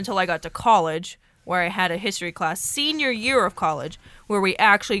wasn't until I got to college where I had a history class, senior year of college, where we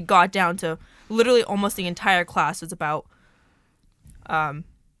actually got down to literally almost the entire class was about,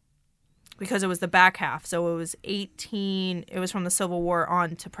 because it was the back half. So it was it was from the Civil War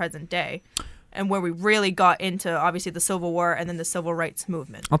on to present day. And where we really got into, obviously, the Civil War and then the Civil Rights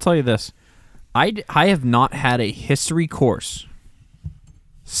Movement. I'll tell you this. I have not had a history course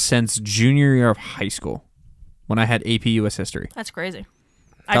since junior year of high school when I had AP US History. That's crazy.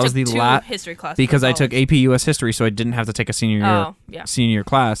 That I was took the two last history classes because in I took college. AP US History, so I didn't have to take a senior year Oh, yeah. senior year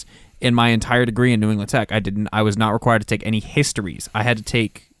class. in my entire degree in New England Tech, I was not required to take any histories. I had to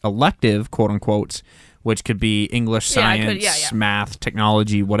take elective, quote unquote, which could be English, science, math,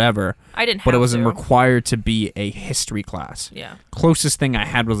 technology, whatever. I didn't have but it wasn't to. required to be a history class. Yeah. Closest thing I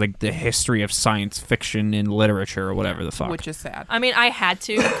had was like the history of science fiction and literature or whatever the fuck. Which is sad. I mean, I had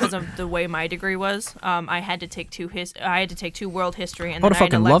to because of the way my degree was. I had to take two world history, and I would then have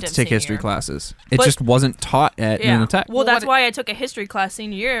fucking loved to take senior history year. classes. It But- just wasn't taught at New England Tech. Well, that's What- why I took a history class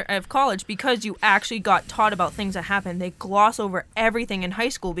senior year of college, because you actually got taught about things that happened. They gloss over everything in high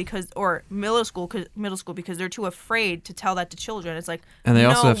school or middle school because they're too afraid to tell that to children. It's like, And they no,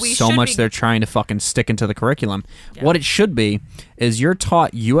 also have we so should much be- they're trying to fucking stick into the curriculum. Yeah. What it should be is you're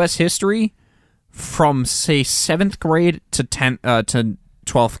taught U.S. history from, say, 7th grade to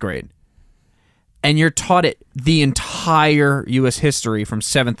 12th grade. And you're taught it the entire U.S. history from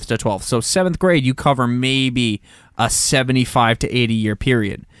 7th to 12th. So 7th grade, you cover maybe a 75 to 80 year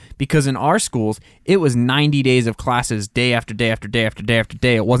period. Because in our schools, it was 90 days of classes day after day after day after day after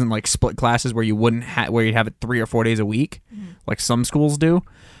day. It wasn't like split classes where you'd have it 3 or 4 days a week, like some schools do.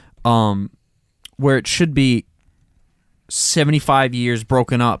 Where it should be 75 years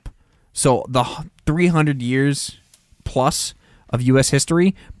broken up. So the 300 years plus of U.S.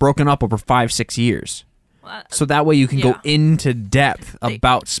 history broken up over 5-6 years. Well, So that way you can go Yeah. into depth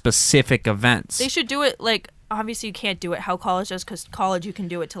about specific events. They should do it like, obviously you can't do it how college does, because college you can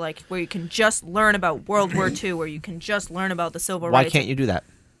do it to like where you can just learn about World War II, or you can just learn about the civil Why rights. can't you do that?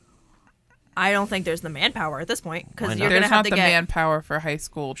 I don't think there's the manpower at this point, Why because not? you're There's gonna have not to the get. manpower for high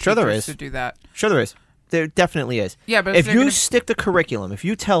school Sure there teachers is. to do that. Sure there is. There definitely is. Yeah, but if they're you gonna- stick to curriculum, if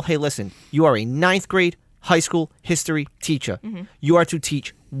you tell, hey, listen, you are a 9th grade high school history teacher, you are to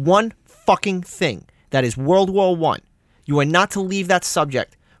teach one fucking thing. That is World War I. You are not to leave that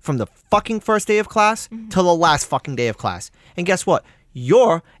subject from the fucking first day of class till the last fucking day of class. And guess what?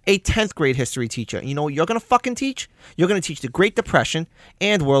 You're a 10th grade history teacher. And you know what you're going to fucking teach? You're going to teach the Great Depression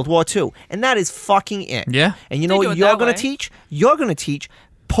and World War II. And that is fucking it. Yeah. And you They know do what it you're that going way. to teach? You're going to teach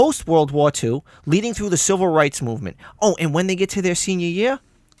post-World War II, leading through the Civil Rights Movement. Oh, and when they get to their senior year,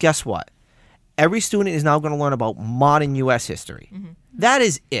 guess what? Every student is now going to learn about modern U.S. history. That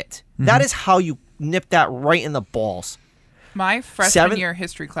is it. That is how you nip that right in the balls. My freshman Seventh- year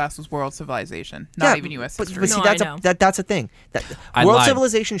history class was world civilization, not even U.S. but, history. But see, No, that's I know. that's a thing. I World lied.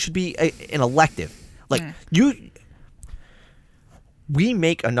 civilization should be an elective. Like we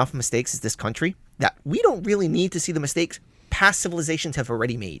make enough mistakes as this country that we don't really need to see the mistakes past civilizations have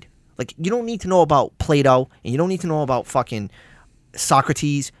already made. Like you don't need to know about Plato, and you don't need to know about fucking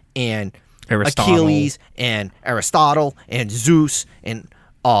Socrates and Aristotle. Achilles and Aristotle and Zeus and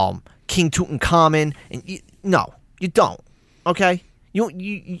King Tutankhamun. And no, you don't. Okay, you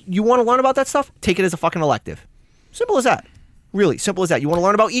want to learn about that stuff? Take it as a fucking elective. Simple as that. Really simple as that. You want to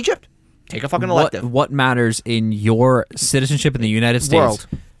learn about Egypt? Take a fucking elective. What matters in your citizenship in the United States?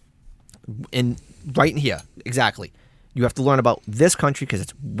 World. Right in here, exactly. You have to learn about this country because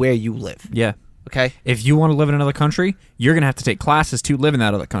it's where you live. Yeah. Okay. If you want to live in another country, you're going to have to take classes to live in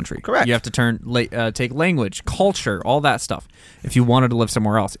that other country. Correct. You have to take language, culture, all that stuff if you wanted to live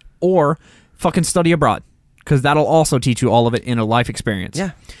somewhere else. Or fucking study abroad, because that'll also teach you all of it in a life experience.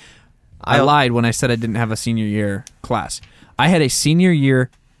 Yeah. I lied when I said I didn't have a senior year class. I had a senior year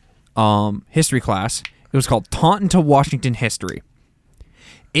history class. It was called Taunton to Washington History.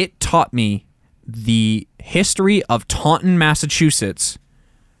 It taught me the history of Taunton, Massachusetts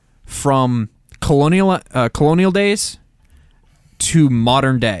from colonial days to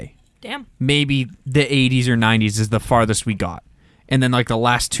modern day. Damn. Maybe the 80s or 90s is the farthest we got. And then like the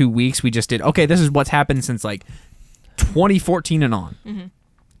last 2 weeks we just did, okay, this is what's happened since like 2014 and on.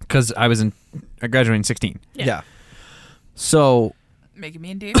 Because I graduated in 16. Yeah. So Making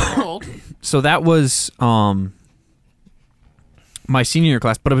me and Dave old. that was my senior year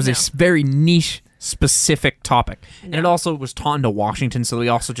class, but it was a very niche, specific topic. And it also was taught to Washington, so we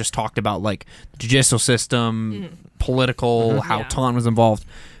also just talked about like the judicial system, political, how Yeah. Taunton was involved.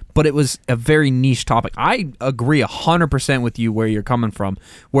 But it was a very niche topic. I agree 100% with you where you're coming from,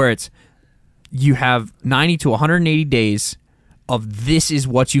 where it's you have 90 to 180 days of this is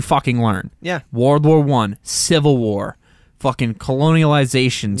what you fucking learn. Yeah. World War I, Civil War, fucking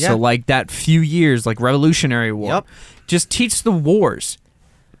colonialization. Yeah. So like that few years, like Revolutionary War. Yep. Just teach the wars.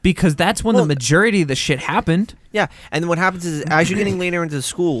 Because that's when Well, the majority of the shit happened. Yeah. And then what happens is as you're getting later into the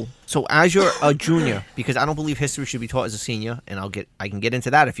school, so as you're a junior, because I don't believe history should be taught as a senior, and I can get into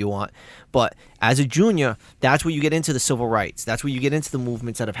that if you want. But as a junior, that's where you get into the civil rights. That's where you get into the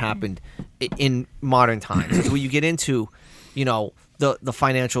movements that have happened in modern times. That's where you get into, the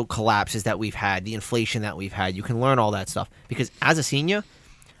financial collapses that we've had, the inflation that we've had. You can learn all that stuff. Because as a senior,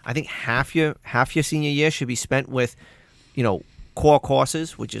 I think half your senior year should be spent with, core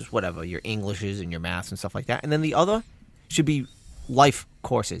courses, which is whatever your Englishes and your maths and stuff like that, and then the other should be life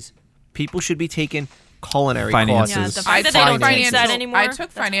courses. People should be taking culinary Finances. Yeah, courses. the fact that they don't teach that anymore. I took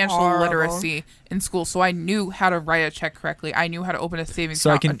that's financial horrible. literacy in school, so I knew how to write a check correctly. I knew how to open a savings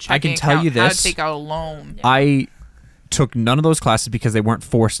So I account, can- a I can checking tell you account, how this. to take out a loan. I took none of those classes because they weren't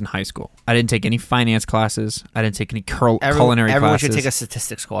forced in high school. I didn't take any finance classes. I didn't take any culinary Everyone classes. should take a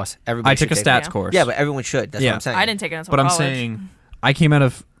statistics course. Everybody I took a should stats take course. Yeah, but everyone should. That's Yeah. what I'm saying. I didn't take it until But I'm college. saying I came out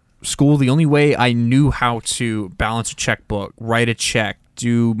of school. The only way I knew how to balance a checkbook, write a check,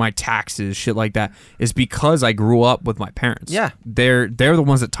 do my taxes, shit like that, is because I grew up with my parents. Yeah. They're the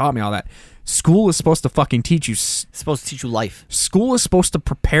ones that taught me all that. School is supposed to fucking teach you. It's supposed to teach you life. School is supposed to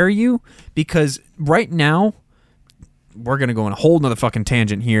prepare you because right now, we're going to go on a whole nother fucking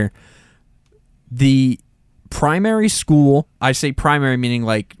tangent here. The primary school, I say primary meaning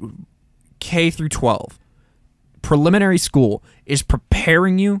like K through 12, preliminary school is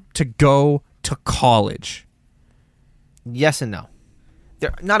preparing you to go to college. Yes and no.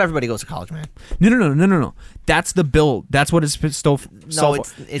 Not everybody goes to college, man. No. That's the build. That's what it's still.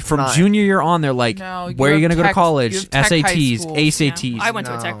 It's from not. junior year on. They're like, No, you where are you have going to go to tech- college? you have tech high SATs, schools. ACTs. I went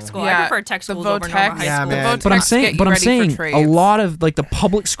to a No. tech school. Yeah, I prefer tech the schools over normal Votex- high Yeah, school. man. The But I'm Votex saying, get you ready for a trades. lot of like the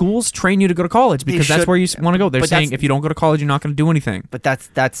public schools train you to go to college because that's should- where you want to go. They're but saying that's- if you don't go to college, you're not going to do anything. But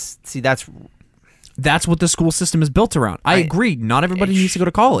That's what the school system is built around. I agree. Not everybody needs to go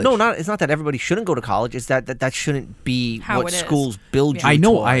to college. no, it's not that everybody shouldn't go to college. It's that shouldn't be How what it is. schools build you. I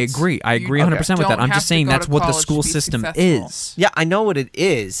know. towards. I agree. I agree You 100% with that. don't I'm have just to saying go that's to what the college school to be system successful. is. Yeah, I know what it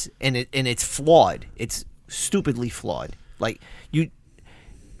is, and it's flawed. It's stupidly flawed. Like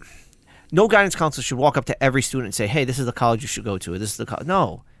no guidance counselor should walk up to every student and say, "Hey, this is the college you should go to." Or, this is the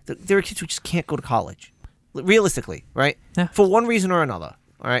no. There are kids who just can't go to college, realistically, right? Yeah. For one reason or another.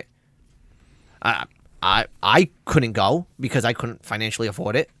 All right. I couldn't go because I couldn't financially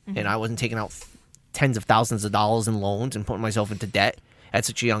afford it, and I wasn't taking out tens of thousands of dollars in loans and putting myself into debt at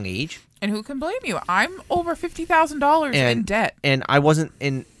such a young age. And who can blame you? I'm over $50,000 in debt. And I wasn't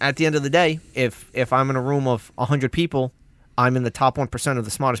in. At the end of the day, if I'm in a room of 100 people, I'm in the top 1% of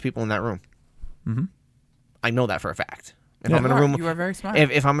the smartest people in that room. Mm-hmm. I know that for a fact. If I'm in a room, You are very smart.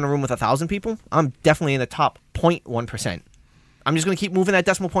 if I'm in a room with 1,000 people, I'm definitely in the top 0.1%. I'm just gonna keep moving that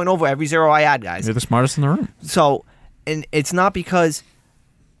decimal point over every zero I add, guys. You're the smartest in the room. So, and it's not because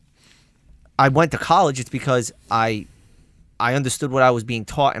I went to college. It's because I understood what I was being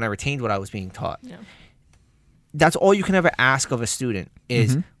taught and I retained what I was being taught. Yeah. That's all you can ever ask of a student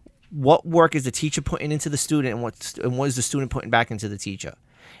is what work is the teacher putting into the student and what is the student putting back into the teacher.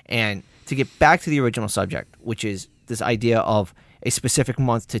 And to get back to the original subject, which is this idea of a specific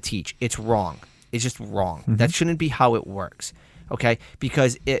month to teach, it's wrong. It's just wrong. That shouldn't be how it works. Okay?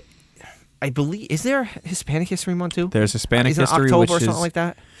 Because I believe, is there Hispanic History Month too? There's Hispanic Isn't it history, October which or is something like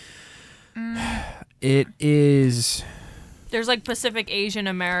that? it is. There's like Pacific Asian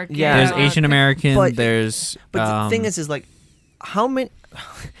American. Yeah. There's Asian American. But- There's. But the thing is like, how much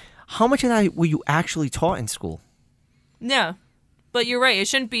of that were you actually taught in school? Yeah. But you're right. It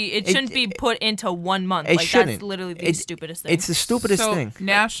shouldn't be. It shouldn't be put into 1 month. It Like shouldn't. that's literally the It's- stupidest thing. It's the stupidest so thing.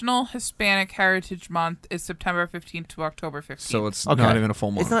 National Hispanic Heritage Month is September 15th to October 15th. So it's Okay. not even a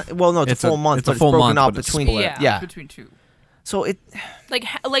full month. It's not. Well, no, it's a full month, It's a but full it's broken month, up but it's between. split. Yeah. between two. So it. like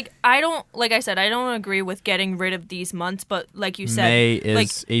I don't like I said I don't agree with getting rid of these months. But like you said, May is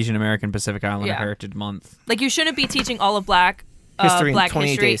like Asian American Pacific Islander Yeah. Heritage Month. you shouldn't be teaching all of Black History in Black 28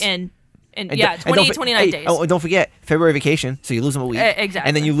 history days. in And yeah don't- and don't 29 hey, days. Oh, and don't forget February vacation, so you lose them a week. Exactly.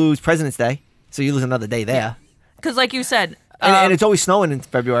 And then you lose President's Day, so you lose another day there. Because like you said, And it's always snowing in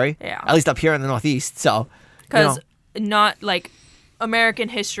February. Yeah. At least up here in the Northeast. So. because not like American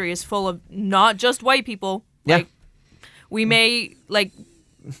history is full of not just white people. Yeah. Like we may like.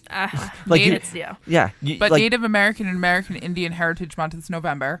 Like you- it's, yeah. Yeah. But like, Native American and American Indian Heritage Month is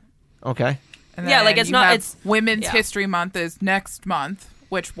November. Okay. And Yeah, like, then it's you not- have it's- Women's yeah. History Month is next month.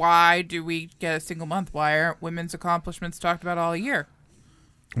 Which why do we get a single month? Why aren't women's accomplishments talked about all year?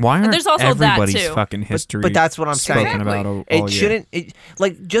 Why aren't there's also that, everybody's too. fucking history? But that's what I'm saying. spoken about all It year? shouldn't.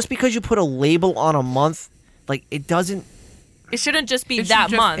 Like just because you put a label on a month, like it doesn't. It shouldn't just be It should that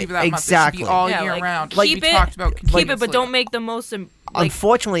just month. be that month. It should Exactly. be all Yeah, year like, round. like, keep we it, talked about keep it, but continuously. don't make the most. Like,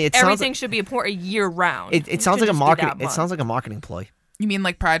 Unfortunately, it sounds. everything should be important year round. It sounds like a shouldn't just be marketing. that It month. sounds like a marketing ploy. You mean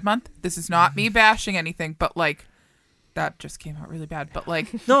like Pride Month? This is not me bashing anything, but like that just came out really bad. But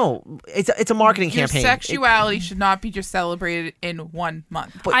like, No, it's a marketing your campaign. sexuality should not be just celebrated in 1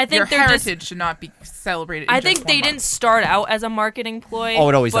 month. But I think your they're just. heritage should not be celebrated. In I just think 1 they month. didn't start out as a marketing ploy. Oh,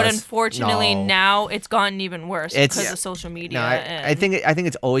 it always but does. unfortunately No. now it's gotten even worse It's- because of social media. No, and I think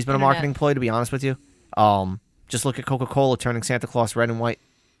it's always been a internet. marketing ploy. To be honest with you, just look at Coca-Cola turning Santa Claus red and white.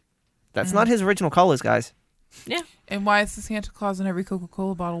 That's not his original colors, guys. Yeah. And why is the Santa Claus in every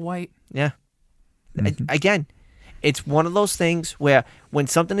Coca-Cola bottle white? Yeah. Again, it's one of those things where when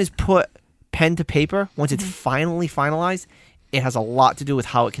something is put pen to paper, once it's finally finalized, it has a lot to do with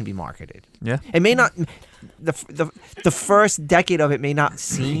how it can be marketed. Yeah. It may not the first decade of it may not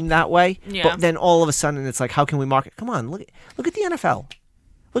seem that way, Yeah. but then all of a sudden it's like, how can we market? Come on, look at the NFL.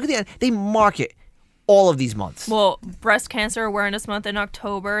 Look at they market all of these months. Well, Breast Cancer Awareness Month in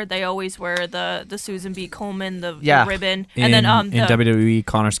October, they always wear the Susan B. Coleman, the ribbon. And then in WWE,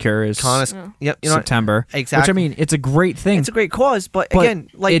 Connor's Cure is Yep, you know, September. exactly. Which, I mean, it's a great thing. it's a great cause, but but again,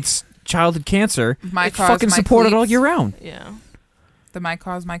 like it's childhood cancer. My It's cause, fucking my supported all cleats. year round. Yeah. The My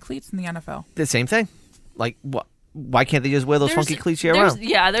Cause, My Cleats in the NFL. the same thing. Like what? Why can't they just wear those funky cleats year round?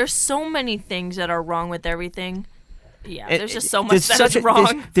 Yeah, there's so many things that are wrong with everything. Yeah, And there's just so much there's that's such a-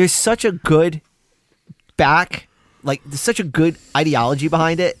 wrong. There's such a good there's such a good ideology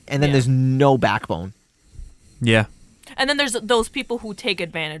behind it, and then Yeah. there's no backbone. Yeah. And then there's those people who take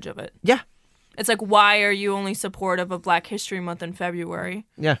advantage of it. Yeah, It's like, why are you only supportive of Black History Month in February?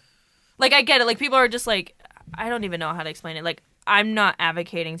 yeah. Like, I get it. Like, people are just like, I don't even know how to explain it. Like, I'm not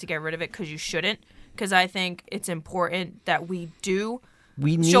advocating to get rid of it because you shouldn't. Because I think it's important that we do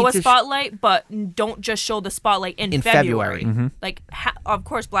We need show a to spotlight, but don't just show the spotlight in February. Like, of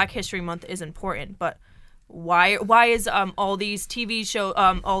course, Black History Month is important, but why is all these TV show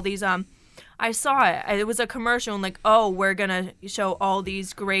all these I saw it. It was a commercial and like, oh, we're gonna show all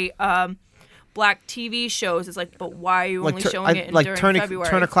these great Black TV shows. It's like, but why are you only showing it during February?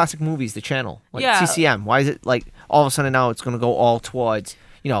 Turner Classic Movies, the channel, like Yeah. CCM. Why is it like all of a sudden now it's going to go all towards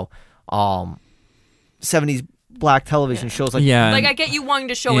 70s black television shows like Yeah. Like, and I get you wanting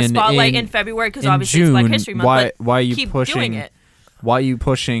to show a in- spotlight in- in February because in obviously it's Black June, History Month. why but are you keep pushing doing it? Why are you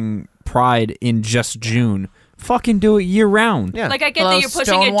pushing Pride in just June? Fucking do it year round. Yeah. Like, I get Hello, that you're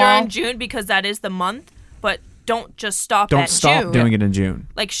pushing it Stonewall. during June because that is the month, but don't just stop Don't at stop June. doing it in June.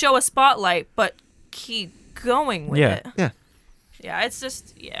 Like, show a spotlight, but keep going with Yeah. it. Yeah. Yeah, it's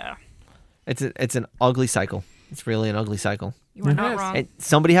just, yeah. It's an ugly cycle. It's really an ugly cycle. You are It not is. wrong. And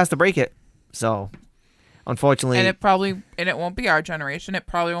somebody has to break it. So, unfortunately, And it won't be our generation. It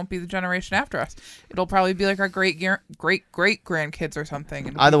probably won't be the generation after us. It'll probably be like our great grandkids or something.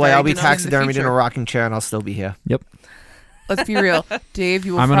 It'll either way, very I'll be different in the taxidermied in a future. rocking chair and I'll still be here. Yep. Let's be real, Dave.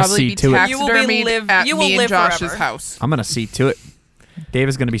 You will I'm gonna probably see be to it. You will be taxidermied at you will me and live Josh's forever. house. I'm gonna see to it. Dave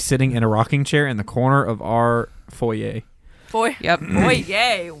is gonna be sitting in a rocking chair in the corner of our foyer. Boy, Yep. boy,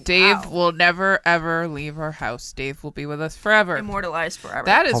 yay. Dave Wow. will never ever leave our house. Dave will be with us forever. Immortalized forever.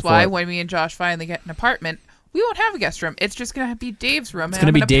 That is All for why it. when me and Josh finally get an apartment, we won't have a guest room. It's just gonna be Dave's room. It's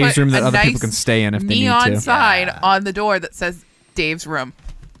gonna be Dave's room that other people can stay in if they need neon to. sign on the door that says Dave's room.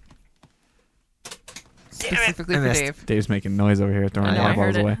 Specifically I for missed. Dave. Dave's making noise over here, throwing I know, I water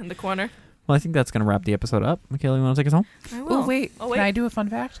bottles heard it away. in the corner. Well, I think that's gonna wrap the episode up. Michaela, you want to take us home? I will. Oh wait, Oh, wait. can I do a fun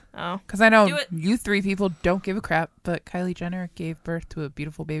fact? Oh. Because I know Do it. you three people don't give a crap, but Kylie Jenner gave birth to a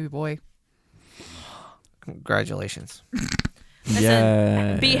beautiful baby boy. Congratulations. Listen,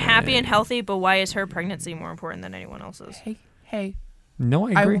 Yeah. Be happy and healthy, but why is her pregnancy more important than anyone else's? Hey, No,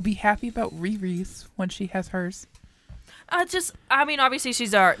 I I agree. will be happy about Riri's when she has hers. I mean, obviously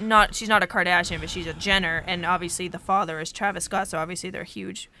she's not a Kardashian, but she's a Jenner, and obviously the father is Travis Scott, so obviously they're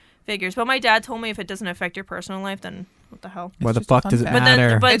huge figures. But my dad told me if it doesn't affect your personal life, then what the hell? Why It's the just a fuck fun does it fact. But then-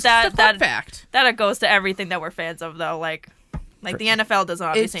 matter? but It's that- just a fun that- fact. That goes to everything that we're fans of, though. Like the NFL doesn't It's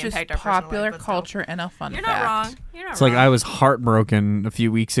obviously just impact our personal popular life, but still. culture and a fun You're fact. not wrong. You're not It's like wrong. I was heartbroken a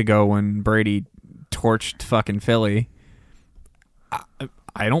few weeks ago when Brady torched fucking Philly.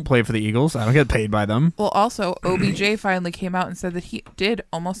 I don't play for the Eagles. I don't get paid by them. Well, also, OBJ finally came out and said that he did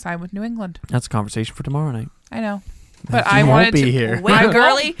almost sign with New England. That's a conversation for tomorrow night. I know. But You I won't wanted be to here. Wait, I won't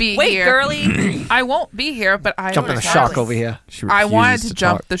girly. be Wait, here. girly. I won't be here, but I Jumping the wanna shark talk. over here. She I wanted refuses to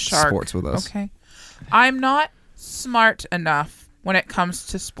jump talk the shark. sports with us. Okay. I'm not smart enough when it comes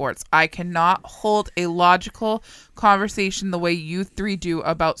to sports. I cannot hold a logical conversation the way you three do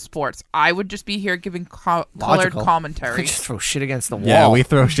about sports. I would just be here giving colored Logical. commentary. Just throw shit against the wall. Yeah, we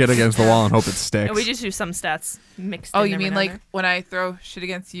throw shit against the wall and hope it sticks. And we just do some stats mixed Oh, in you every mean now like and then. when I throw shit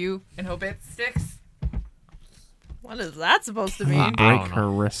against you and hope it sticks? What is that supposed to I'm mean? gonna break her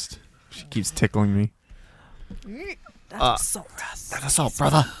wrist. She keeps tickling me. That's so That's all,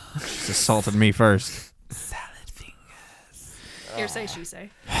 brother. She's assaulted me first. Salad fingers. Hearsay, she say.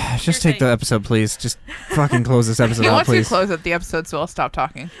 Just take the episode, please. Just fucking close this episode He out, wants to please. close up the episode, so I'll stop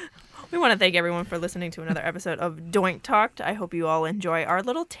talking. We want to thank everyone for listening to another episode of Doink Talked. I hope you all enjoy our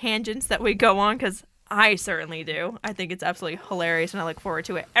little tangents that we go on, because I certainly do. I think it's absolutely hilarious, and I look forward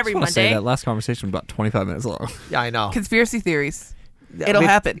to it every I want to Monday. say that last conversation was about 25 minutes long. Yeah, I know. Conspiracy theories. Yeah, It'll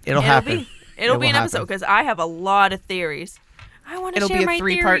happen. It'll happen. It'll be will an episode, happen. because I have a lot of theories. I want to It'll share be my a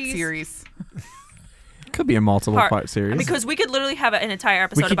 3-part theories. series. Could be a multiple part series. Because we could literally have an entire We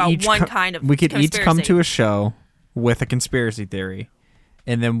episode could about each one co- kind of We could each come conspiracy. to a show with a conspiracy theory,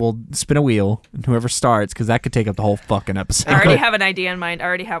 and then we'll spin a wheel, and whoever starts, because that could take up the whole fucking episode. I already have an idea in mind. I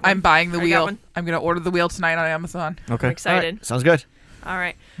already have one. I'm buying the Already got wheel. one. I'm going to order the wheel tonight on Amazon. Okay. I'm excited. All right, sounds good. All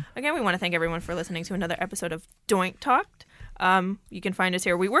right. Again, we want to thank everyone for listening to another episode of Doink Talked. You can find us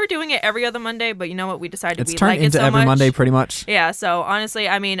here. We were doing it every other Monday, but you know what? We decided It's we turned like it into so every much. Monday, pretty much. Yeah. So honestly,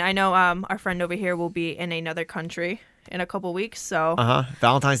 I mean, I know our friend over here will be in another country in a couple weeks. So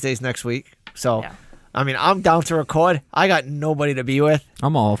Valentine's Day's next week. So, Yeah. I mean, I'm down to record. I got nobody to be with.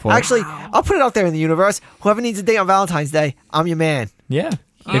 I'm all for it. Actually, I'll put it out there in the universe. Whoever needs a date on Valentine's Day, I'm your man. Yeah.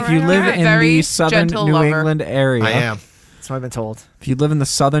 All If you right, live all right. in Very the southern gentle New lover. England area, I am. That's what I've been told. if you live in the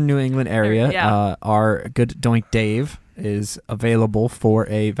southern New England area, Yeah. our good Doink Dave is available for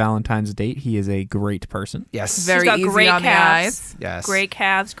a Valentine's date. He is a great person. Yes. Very got easy great on the calves. eyes. Yes. great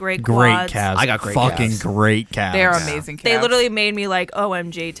calves, great Great quads. calves. I got great fucking calves. great calves. They're amazing calves. They literally made me like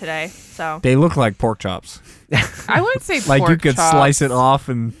OMG today. So They look like pork chops. I wouldn't say Like you pork could chops. slice it off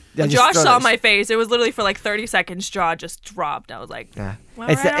and Yeah, just Josh throw saw this. my face. It was literally for like 30 seconds. Jaw just dropped. I was like, Yeah. well,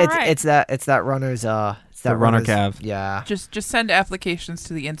 It's all right. it's that runner's it's that The runner runner's- calf. Yeah. Just send applications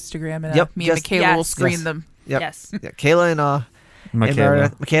to the Instagram, and Yep, me and just- Michaela will Yes. screen Yes. them. Yep. Yes. Yeah, Kayla and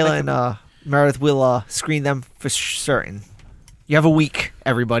Michaela. Michaela and Meredith will screen them for certain. You have a week,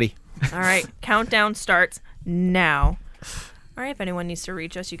 everybody. All right. Countdown starts now. All right. If anyone needs to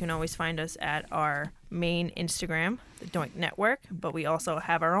reach us, you can always find us at our main Instagram, the Doink Network. But we also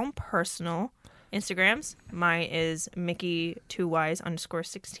have our own personal Instagrams. Mine is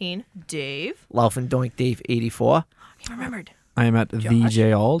Mickey2Ys_16. Dave. Lauf and Doink Dave 84. I remembered. I am at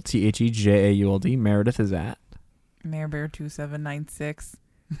VJAuld, TheJauld. Meredith is at Marebear2796.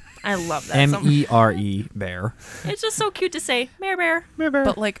 I love that. MERE Bear. It's just so cute to say, Mare Bear.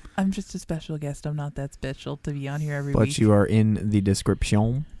 But like, I'm just a special guest. I'm not that special to be on here every But week. you are in the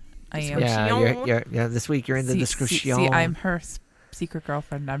description. I am. Yeah, this week you're in the See, description. see, I'm her secret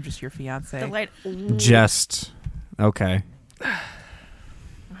girlfriend. I'm just your fiance. Delight. Just okay.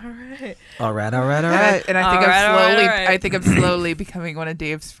 All right. All right. And I think All right, all right, all right. I think I'm slowly becoming one of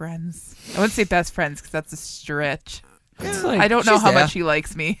Dave's friends. I wouldn't say best friends because that's a stretch. It's like I don't know she's how there. much he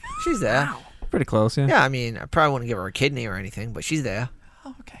likes me. She's there. pretty close, yeah. Yeah, I mean, I probably wouldn't give her a kidney or anything, but she's there.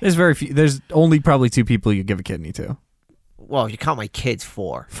 Oh, okay. There's very few. There's only probably 2 people you give a kidney to. Well, if you count my kids,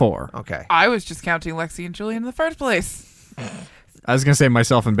 4. 4. Okay. I was just counting Lexi and Julian in the first place. I was gonna say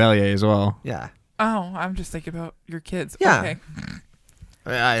myself and Bellier as well. Yeah. Oh, I'm just thinking about your kids. Yeah. Okay.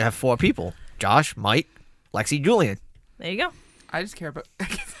 I have 4 people. Josh, Mike, Lexi, Julian. There you go. I just care about your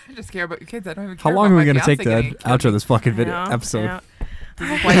kids. I don't even How care long about are my we gonna fiance take to getting a kid. outro this fucking I video know, episode?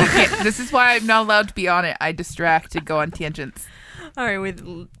 I know. This is why I'm not allowed to be on it. I distract and go on tangents. All right, we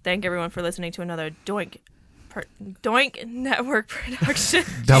thank everyone for listening to another Doink Network production.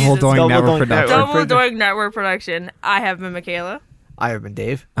 Double Jesus. Doink Double Network Doink production. Network. Double Doink Network production. I have been Michaela, I have been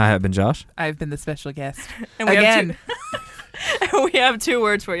Dave. I have been Josh. I've been the special guest. and we Again. have 2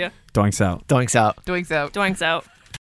 words for you. Doinks out. Doinks out. Doinks out. Doinks out.